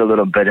 So I get a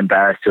little bit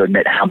embarrassed to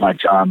admit how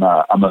much I'm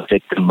a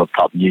victim of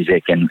pop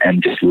music and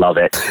just love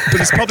it. But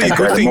it's probably a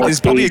good thing.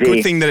 There's probably a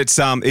good thing that it's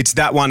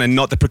that one and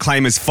not the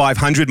Proclaimers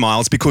 500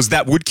 Miles because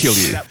that would kill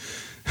you.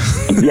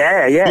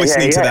 Yeah.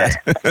 Listening to that.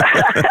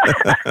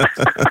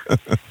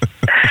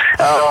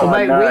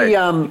 Mate,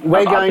 no.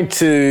 we're going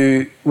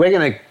to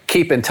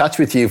keep in touch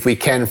with you if we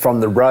can from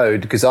the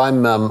road because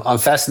I'm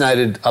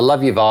fascinated. I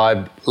love your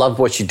vibe, love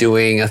what you're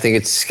doing. I think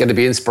it's going to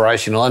be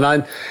inspirational.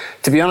 And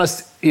to be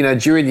honest,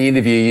 during the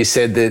interview you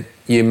said that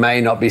you may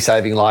not be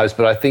saving lives,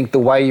 but I think the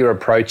way you're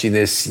approaching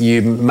this,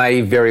 you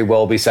may very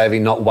well be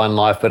saving not one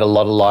life but a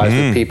lot of lives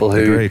with people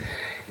who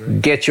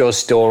get your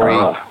story.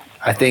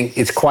 I think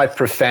it's quite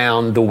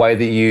profound the way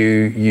that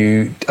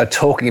you are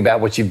talking about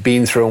what you've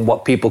been through and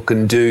what people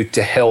can do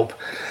to help.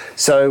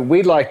 So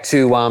we'd like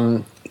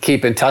to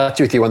keep in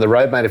touch with you on the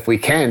road, mate, if we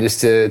can,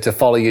 just to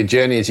follow your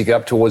journey as you go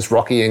up towards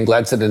Rocky and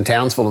Gladstone and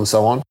Townsville and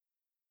so on.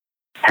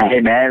 Hey,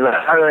 man, look,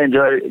 I really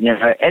enjoy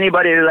it.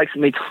 Anybody who likes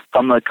me,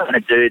 I'm the kind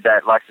of dude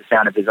that likes the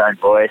sound of his own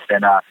voice,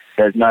 and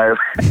there's no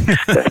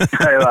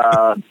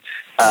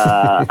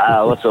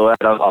what's the word?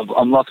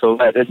 I'm lost for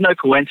words. There's no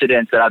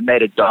coincidence that I've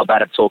made a job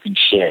out of talking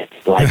shit.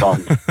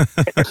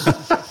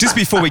 Just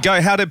before we go,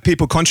 how do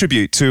people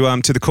contribute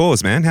to the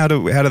cause, man? How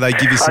do they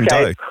give you some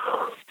dough?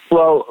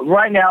 Well,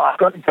 right now I've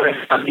got a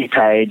GoFundMe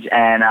page,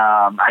 and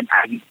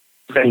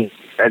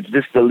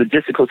just the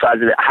logistical side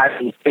of it. I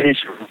haven't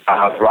finished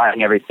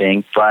writing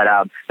everything, but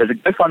there's a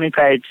GoFundMe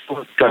page,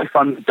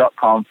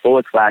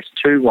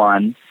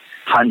 GoFundMe.com/2100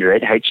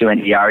 HUNDRED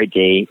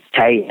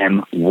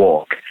KM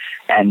Walk.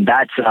 And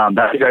that's a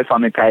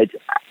GoFundMe page.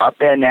 Up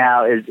there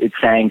now it's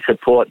saying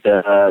support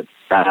to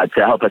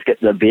help us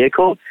get the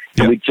vehicle.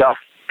 And we just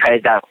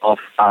paid that off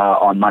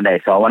on Monday.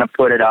 So I want to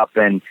put it up,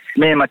 and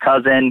me and my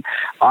cousin,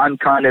 I'm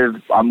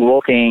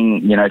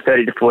walking,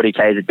 30 to 40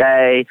 Ks a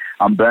day.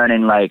 I'm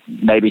burning like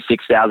maybe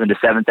 6,000 to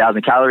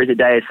 7,000 calories a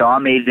day. So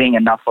I'm eating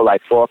enough for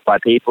like 4 or 5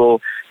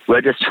 people.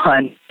 We're just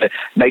trying to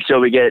make sure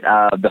we get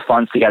the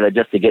funds together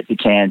just to get to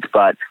Cairns.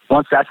 But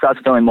once that starts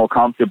feeling more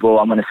comfortable,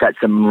 I'm going to set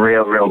some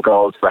real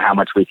goals for how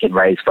much we can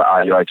raise for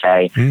Are You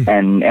OK?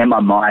 And in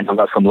my mind, I've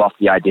got some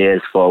lofty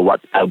ideas for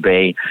what that'll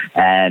be,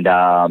 and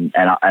I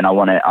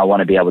want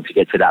to be able to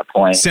get to that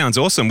point. Sounds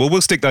awesome. Well,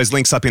 we'll stick those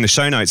links up in the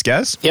show notes,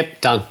 Gaz.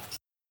 Yep, done.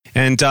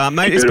 And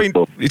mate,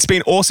 it's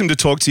been awesome to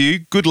talk to you.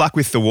 Good luck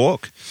with the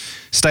walk.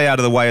 Stay out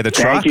of the way of the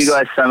trucks. Thank you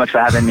guys so much for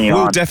having me on.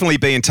 We'll definitely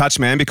be in touch,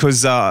 man,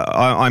 because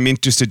I'm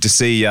interested to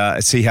see how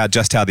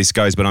this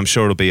goes, but I'm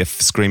sure it'll be a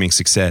screaming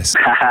success.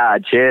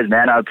 Cheers,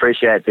 man. I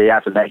appreciate the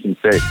affirmation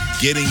too.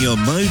 Getting your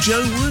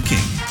mojo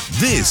working.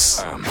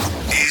 This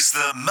is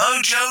the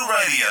Mojo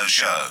Radio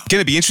Show.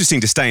 Going to be interesting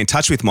to stay in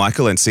touch with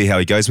Michael and see how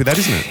he goes with that,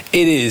 isn't it?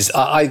 It is.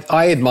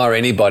 I admire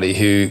anybody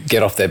who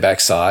get off their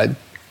backside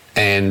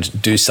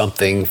and do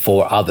something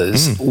for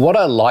others. What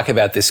I like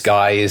about this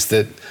guy is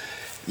that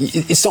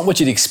it's not what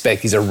you'd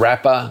expect. He's a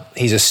rapper,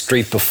 he's a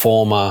street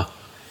performer,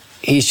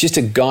 he's just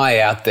a guy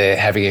out there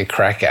having a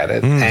crack at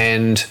it.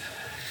 And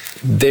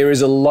there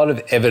is a lot of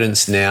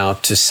evidence now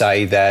to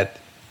say that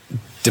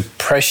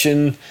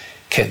depression,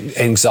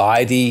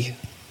 anxiety,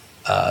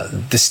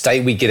 the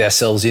state we get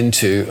ourselves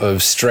into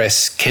of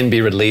stress can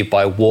be relieved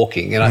by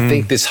walking. And I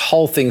think this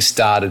whole thing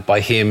started by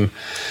him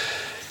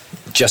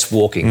just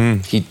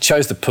walking. He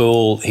chose the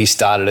pool, he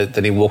started it,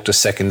 then he walked a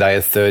second day,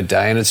 a third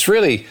day. And it's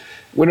really,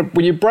 when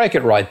you break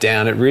it right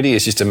down, it really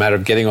is just a matter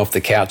of getting off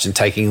the couch and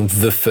taking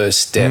the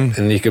first step.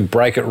 And you can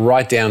break it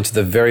right down to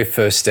the very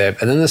first step,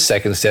 and then the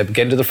second step,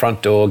 get to the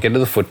front door, get to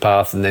the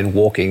footpath, and then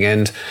walking.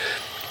 And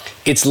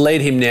it's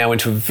led him now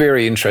into a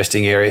very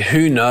interesting area.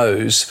 Who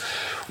knows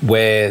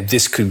where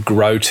this could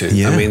grow to?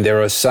 I mean,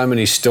 there are so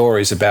many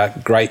stories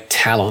about great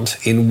talent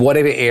in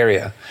whatever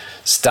area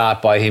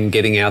start by him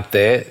getting out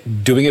there,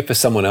 doing it for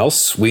someone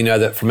else. We know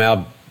that from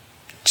our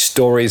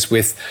stories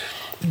with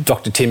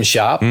Dr. Tim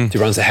Sharp, who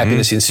runs the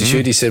Happiness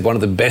Institute. He said one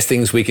of the best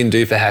things we can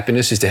do for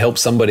happiness is to help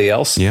somebody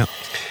else.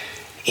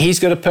 He's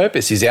got a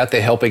purpose. He's out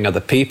there helping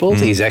other people.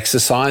 He's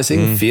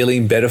exercising,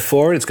 feeling better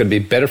for it. It's going to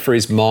be better for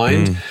his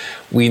mind.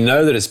 We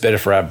know that it's better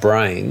for our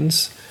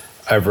brains,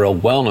 overall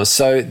wellness.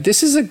 So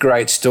this is a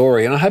great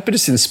story, and I hope it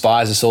just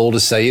inspires us all to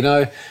say, you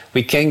know,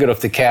 we can get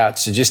off the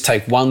couch and just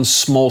take one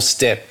small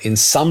step in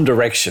some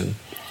direction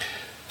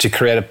to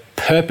create a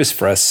purpose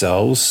for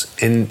ourselves.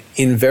 And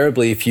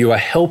invariably, if you are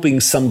helping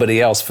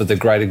somebody else for the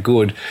greater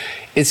good,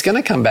 it's going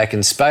to come back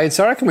in spades.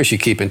 So I reckon we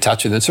should keep in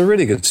touch with it. It's a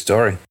really good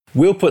story.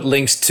 We'll put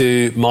links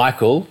to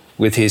Michael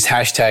with his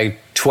hashtag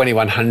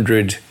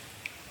 2100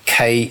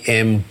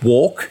 KM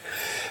walk.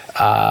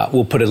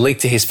 We'll put a link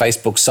to his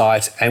Facebook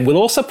site, and we'll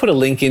also put a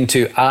link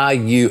into Are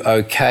You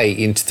OK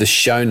into the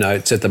show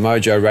notes at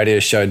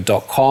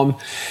themojoradioshow.com.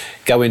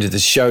 Go into the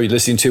show you're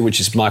listening to,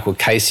 which is Michael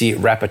Casey,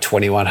 rapper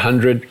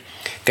 2100.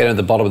 Go down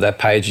to the bottom of that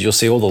page, you'll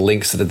see all the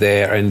links that are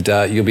there, and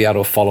you'll be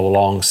able to follow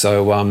along.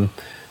 So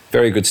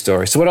very good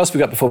story. So what else we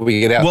got before we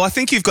get out? Well, I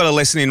think you've got a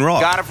lesson in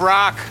rock. God of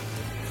Rock,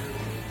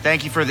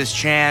 thank you for this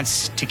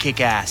chance to kick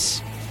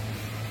ass.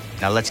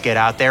 Now let's get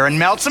out there and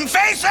melt some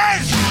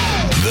faces!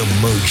 The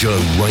Mojo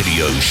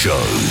Radio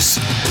Show's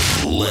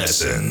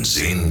Lessons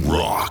in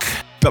Rock.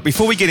 But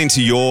before we get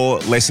into your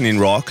lesson in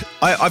rock,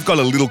 I've got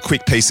a little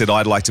quick piece that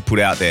I'd like to put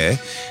out there.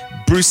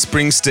 Bruce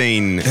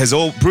Springsteen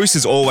Bruce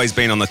has always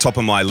been on the top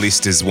of my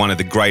list as one of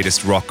the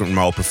greatest rock and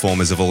roll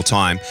performers of all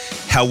time.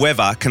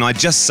 However, can I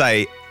just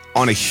say,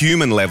 on a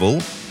human level,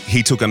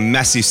 he took a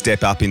massive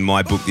step up in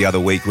my book the other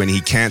week when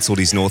he cancelled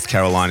his North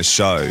Carolina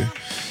show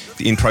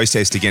in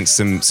protest against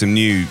some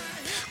new,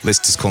 let's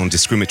just call them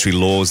discriminatory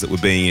laws that were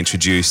being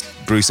introduced.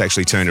 Bruce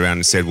actually turned around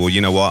and said, well,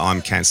 you know what,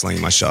 I'm cancelling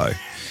my show.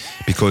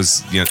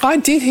 Because, you know... I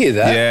did hear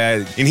that.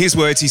 Yeah. In his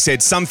words, he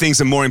said, some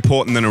things are more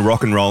important than a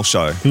rock and roll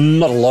show.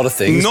 Not a lot of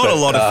things. Not a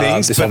lot of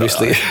things. But,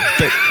 obviously.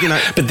 But, you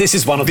know... But this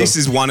is one of them. This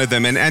is one of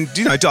them. And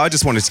you know, I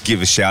just wanted to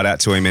give a shout out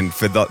to him. And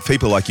for the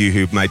people like you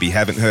who maybe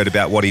haven't heard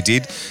about what he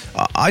did,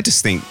 I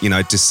just think, you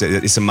know, just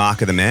it's a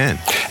mark of the man.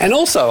 And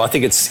also, I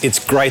think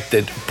it's great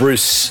that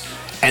Bruce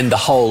and the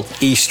whole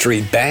E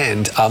Street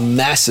Band are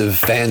massive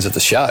fans of the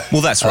show.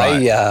 Well, that's right.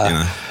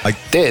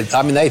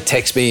 They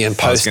text me and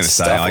post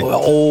stuff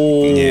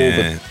all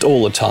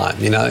the time.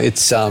 You know,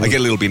 it's. I get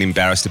a little bit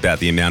embarrassed about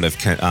the amount of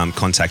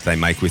contact they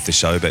make with the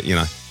show, but you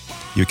know,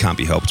 you can't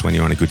be helped when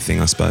you're on a good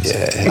thing, I suppose.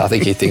 Yeah, I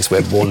think he thinks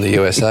we're born in the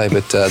USA,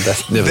 but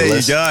that's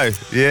nevertheless. There you go.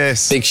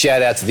 Yes. Big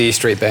shout out to the E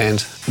Street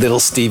Band, Little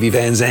Stevie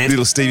Van Zandt.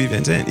 Little Stevie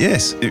Van Zandt.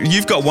 Yes.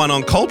 You've got one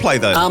on Coldplay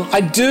though.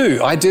 I do.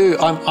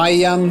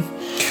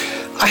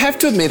 I have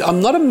to admit,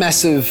 I'm not a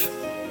massive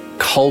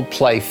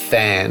Coldplay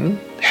fan.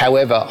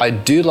 However, I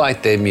do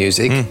like their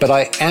music, but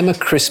I am a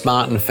Chris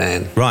Martin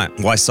fan. Right.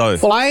 Why so?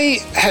 Well,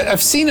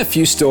 I've seen a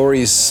few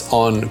stories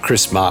on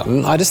Chris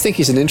Martin. I just think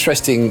he's an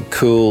interesting,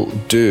 cool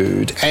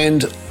dude.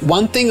 And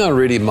one thing I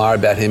really admire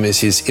about him is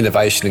his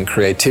innovation and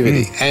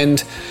creativity.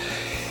 And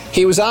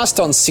he was asked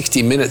on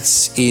 60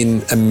 Minutes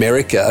in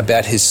America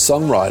about his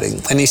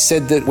songwriting. And he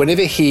said that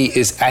whenever he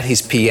is at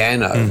his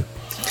piano,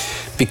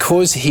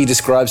 because he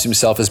describes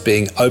himself as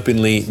being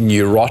openly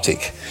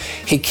neurotic,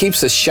 he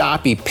keeps a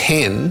Sharpie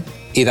pen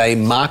in a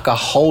marker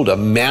holder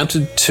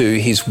mounted to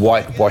his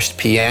whitewashed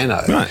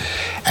piano. Right.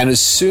 And as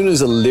soon as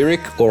a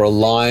lyric or a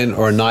line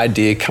or an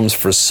idea comes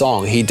for a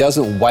song, he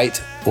doesn't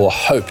wait or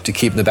hope to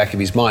keep in the back of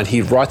his mind.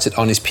 He writes it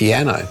on his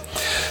piano.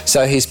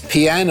 So his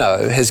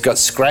piano has got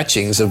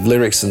scratchings of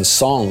lyrics and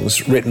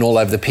songs written all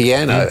over the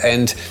piano.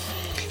 And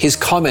his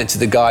comment to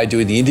the guy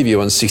doing the interview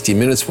on 60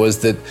 Minutes was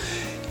that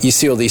you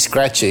see all these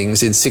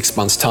scratchings, in 6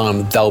 months'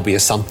 time, they'll be a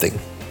something.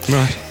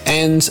 Right.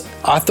 And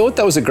I thought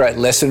that was a great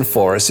lesson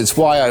for us. It's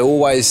why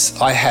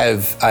I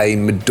have a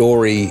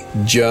Midori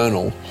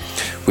journal,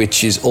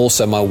 which is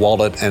also my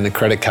wallet and the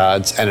credit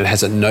cards, and it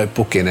has a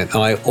notebook in it.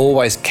 And I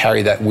always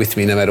carry that with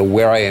me no matter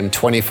where I am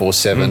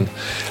 24/7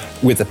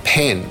 with a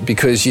pen,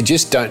 because you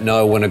just don't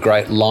know when a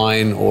great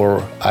line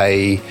or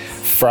a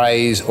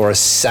phrase or a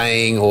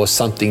saying or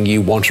something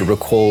you want to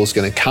recall is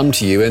going to come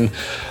to you. And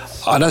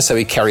I don't say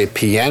we carry a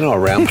piano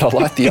around, but I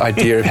like the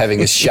idea of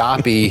having a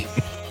Sharpie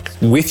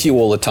with you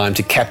all the time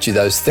to capture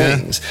those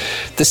things.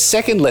 Yeah. The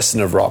second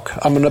lesson of rock,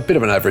 I'm a bit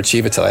of an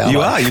overachiever today, aren't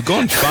I? You've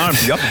gone far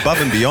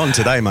above and beyond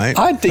today, mate.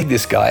 I dig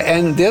this guy.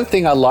 And the other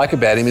thing I like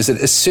about him is that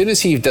as soon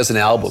as he does an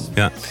album,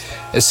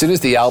 as soon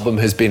as the album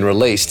has been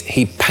released,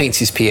 he paints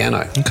his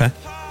piano. Okay.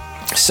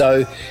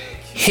 So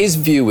his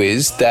view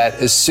is that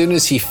as soon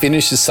as he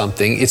finishes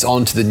something, it's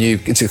on to the new,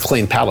 it's a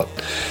clean palette.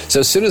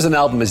 So as soon as an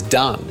album is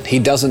done, he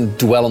doesn't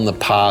dwell on the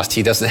past,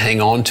 he doesn't hang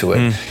on to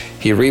it.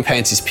 He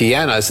repaints his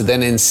piano, so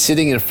then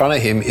sitting in front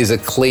of him is a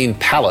clean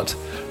palette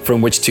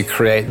from which to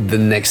create the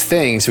next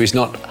thing. So he's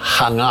not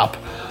hung up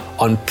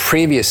on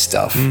previous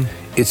stuff.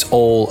 It's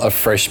all a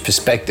fresh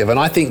perspective. And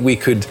I think we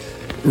could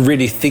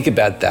really think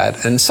about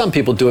that. And some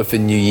people do it for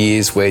New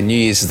Year's, where New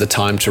Year's is the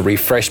time to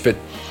refresh. But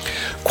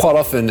quite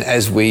often,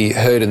 as we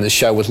heard in the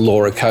show with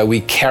Laura Coe,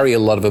 we carry a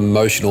lot of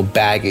emotional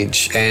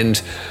baggage.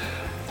 And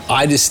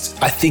I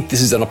think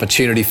this is an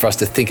opportunity for us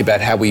to think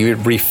about how we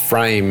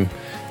reframe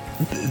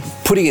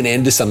putting an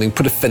end to something,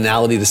 put a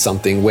finality to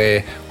something,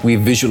 where we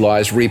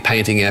visualize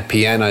repainting our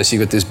piano. So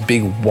you've got this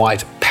big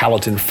white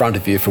palette in front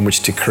of you from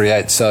which to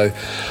create. So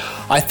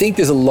I think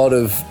there's a lot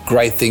of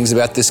great things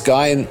about this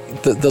guy. And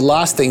the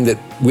last thing that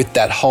with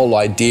that whole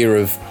idea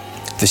of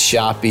the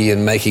Sharpie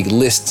and making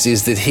lists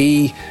is that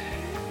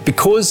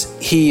because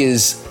he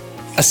is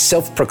a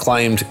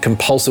self-proclaimed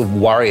compulsive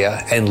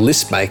worrier and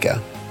list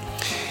maker,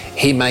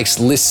 he makes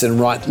lists and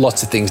writes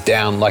lots of things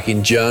down, like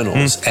in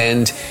journals.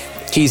 And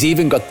he's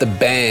even got the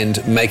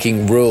band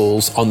making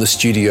rules on the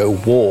studio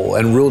wall.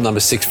 And rule number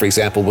 6, for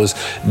example, was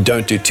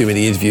don't do too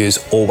many interviews,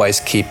 always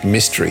keep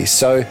mystery.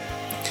 So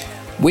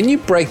when you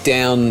break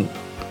down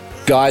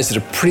guys that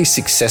are pretty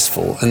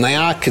successful, and they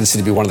are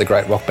considered to be one of the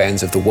great rock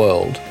bands of the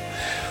world,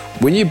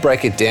 when you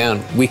break it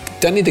down, we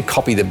don't need to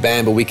copy the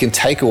band, but we can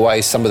take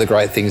away some of the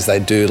great things they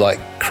do, like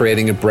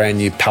creating a brand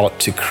new palette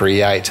to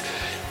create,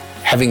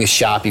 having a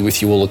Sharpie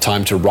with you all the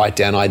time to write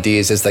down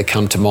ideas as they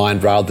come to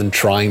mind rather than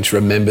trying to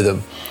remember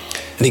them.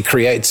 And he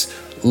creates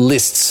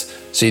lists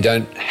so you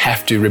don't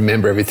have to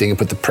remember everything and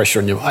put the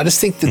pressure on you. I just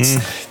think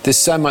that there's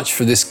so much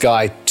for this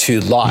guy to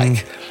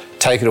like.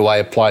 Take it away,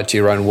 apply it to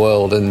your own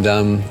world. And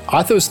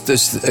I thought it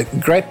was a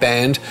great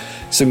band,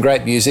 some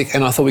great music,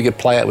 and I thought we could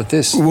play out with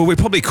this. Well, we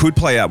probably could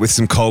play out with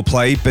some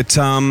Coldplay, but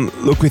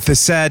look, with the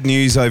sad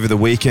news over the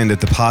weekend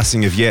at the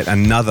passing of yet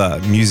another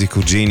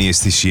musical genius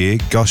this year,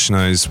 gosh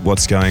knows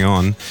what's going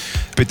on,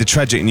 but the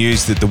tragic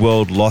news that the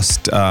world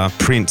lost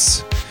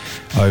Prince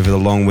over the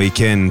long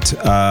weekend,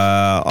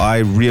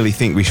 I really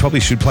think we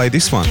probably should play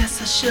this one.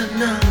 Guess I should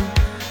know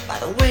by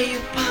the way you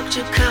popped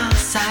your car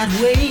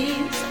sideways.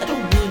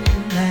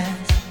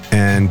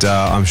 And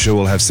I'm sure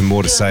we'll have some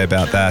more to say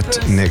about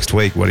that next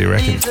week. What do you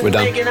reckon? We're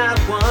done.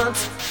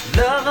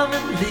 Love them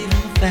and leave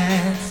them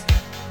fast.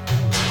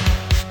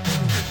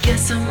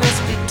 Guess I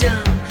must be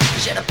dumb.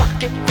 She had a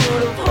pocket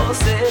full of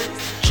horses,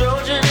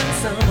 Trojan and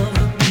some of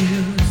them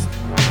used.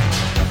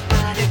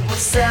 But it was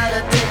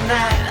Saturday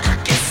night. I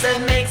guess that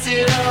makes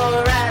it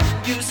alright.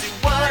 You see,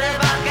 what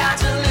have I got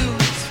to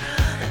lose?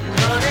 And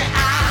honey, I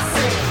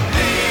say,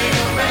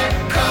 little red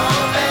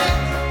Corvette.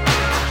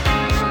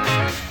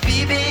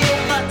 Baby,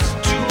 you're much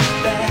too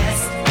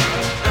fast.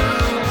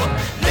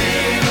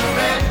 Little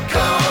red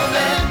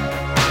Corvette.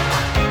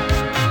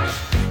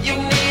 You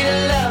need a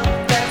love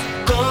that's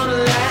gonna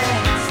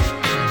last.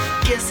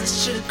 Guess I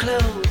should've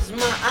closed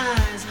my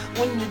eyes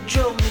when you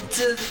drove me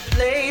to the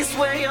place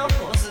where your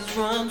horses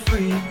run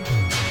free.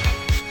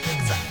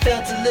 Cause I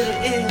felt a little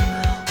ill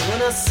when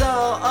I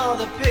saw all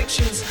the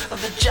pictures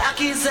of the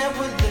jockeys that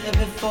were there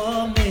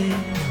before me.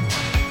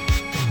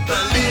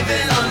 Believe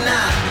it or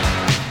not,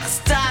 I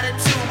started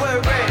to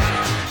worry.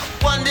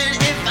 I wondered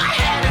if I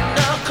had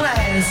enough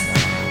class.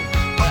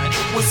 But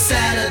it was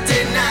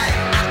Saturday night,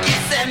 I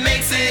guess that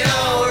makes it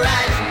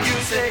alright. You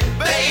say,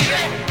 baby,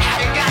 I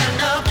ain't got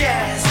enough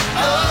gas.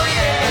 Oh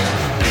yeah,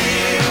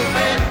 little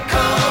red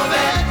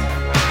Corvette.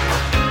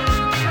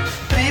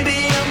 Baby,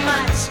 you're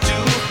much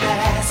too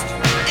fast.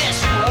 Yes,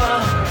 you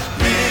are.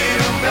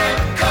 Little red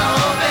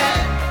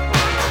Corvette.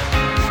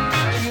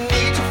 You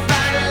need to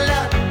find a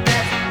love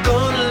that's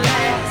gonna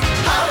last.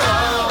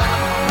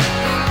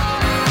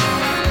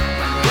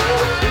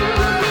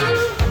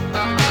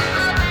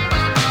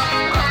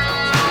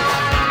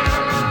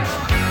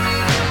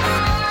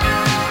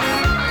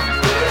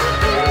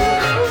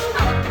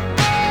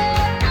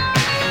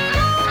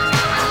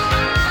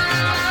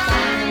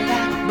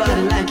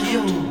 Body like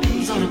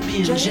yours ought to be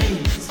in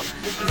jails.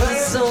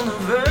 It's on the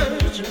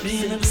verge of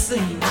being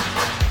obscene.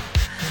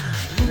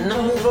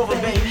 No, move over,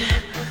 baby.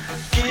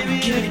 Give me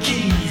the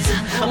keys.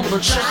 I'm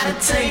gonna try to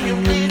tame you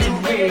in the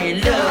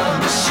red love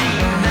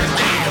machine.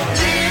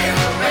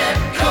 Little red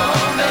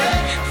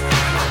Corvette.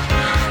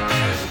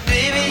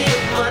 Baby,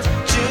 you're much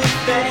too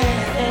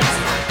fast.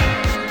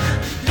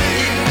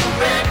 Little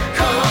red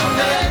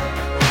Corvette.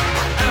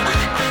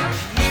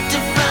 Need to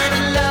find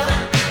a love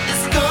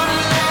that's gonna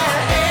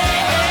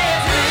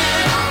last.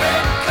 Little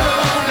red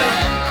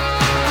Corvette.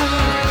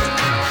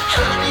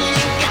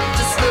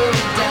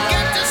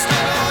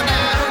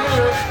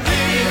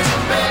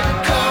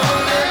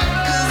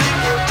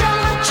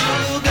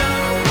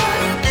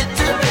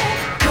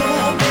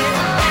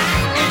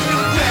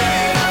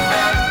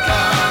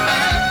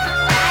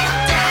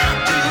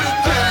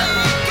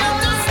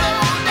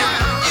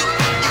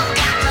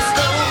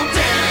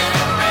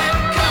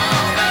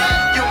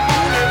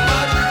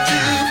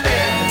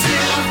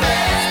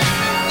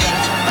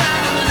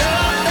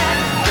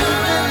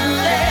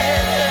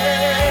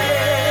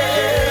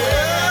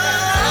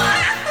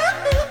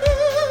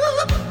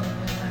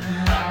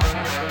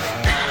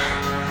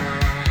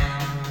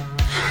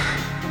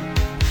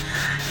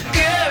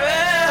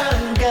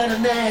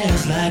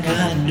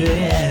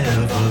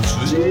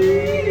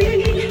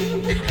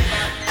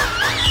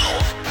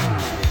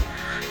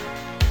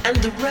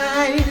 and the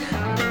ride.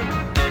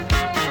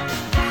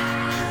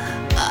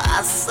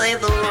 I say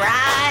the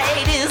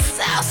ride is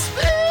so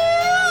smooth.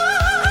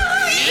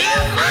 You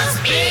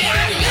must be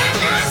a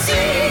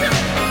limousine.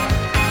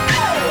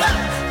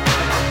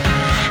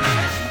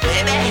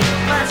 Baby,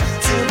 much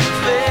too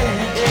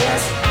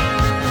fast.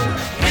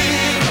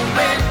 Need a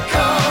red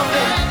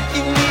Corvette.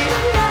 You need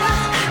a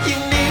ride. You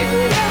need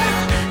a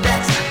ride.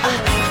 That's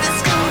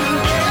gonna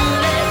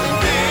let me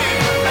be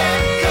a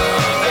red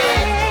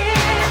Corvette.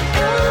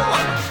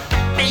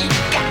 You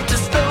got to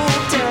slow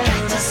down.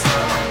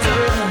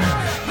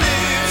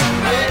 Need a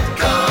red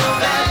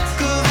Corvette.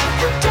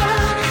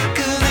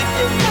 'Cause if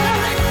you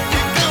die,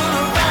 you're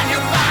gonna run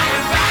your body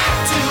right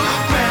to the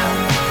ground.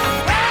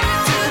 Right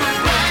to the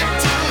ground,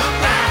 to the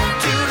ground,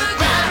 to the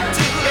ground,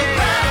 to the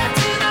ground,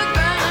 to the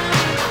ground.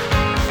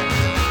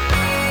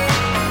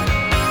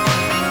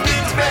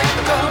 It's red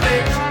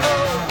Corvette.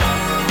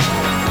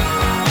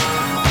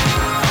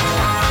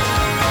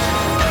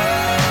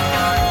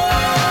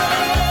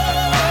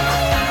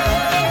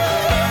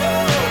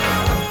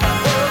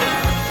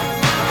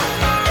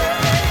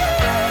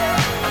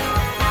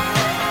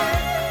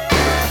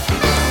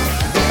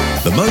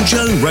 The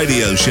Mojo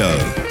Radio Show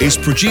is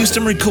produced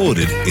and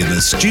recorded in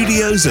the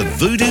studios of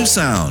Voodoo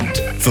Sound.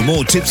 For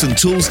more tips and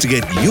tools to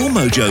get your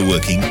mojo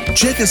working,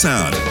 check us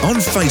out on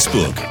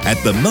Facebook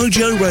at The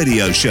Mojo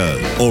Radio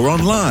Show or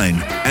online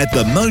at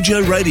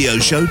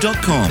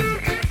themojoradioshow.com.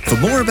 For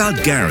more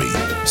about Gary,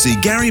 see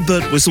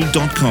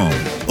GaryBurtWhistle.com,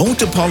 or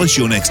to polish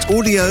your next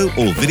audio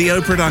or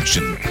video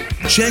production,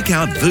 check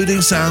out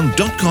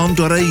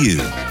voodoosound.com.au.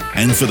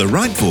 And for the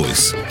right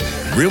voice,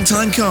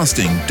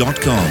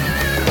 realtimecasting.com.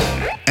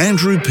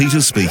 Andrew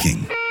Peters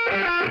speaking.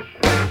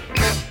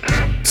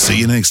 See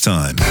you next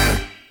time.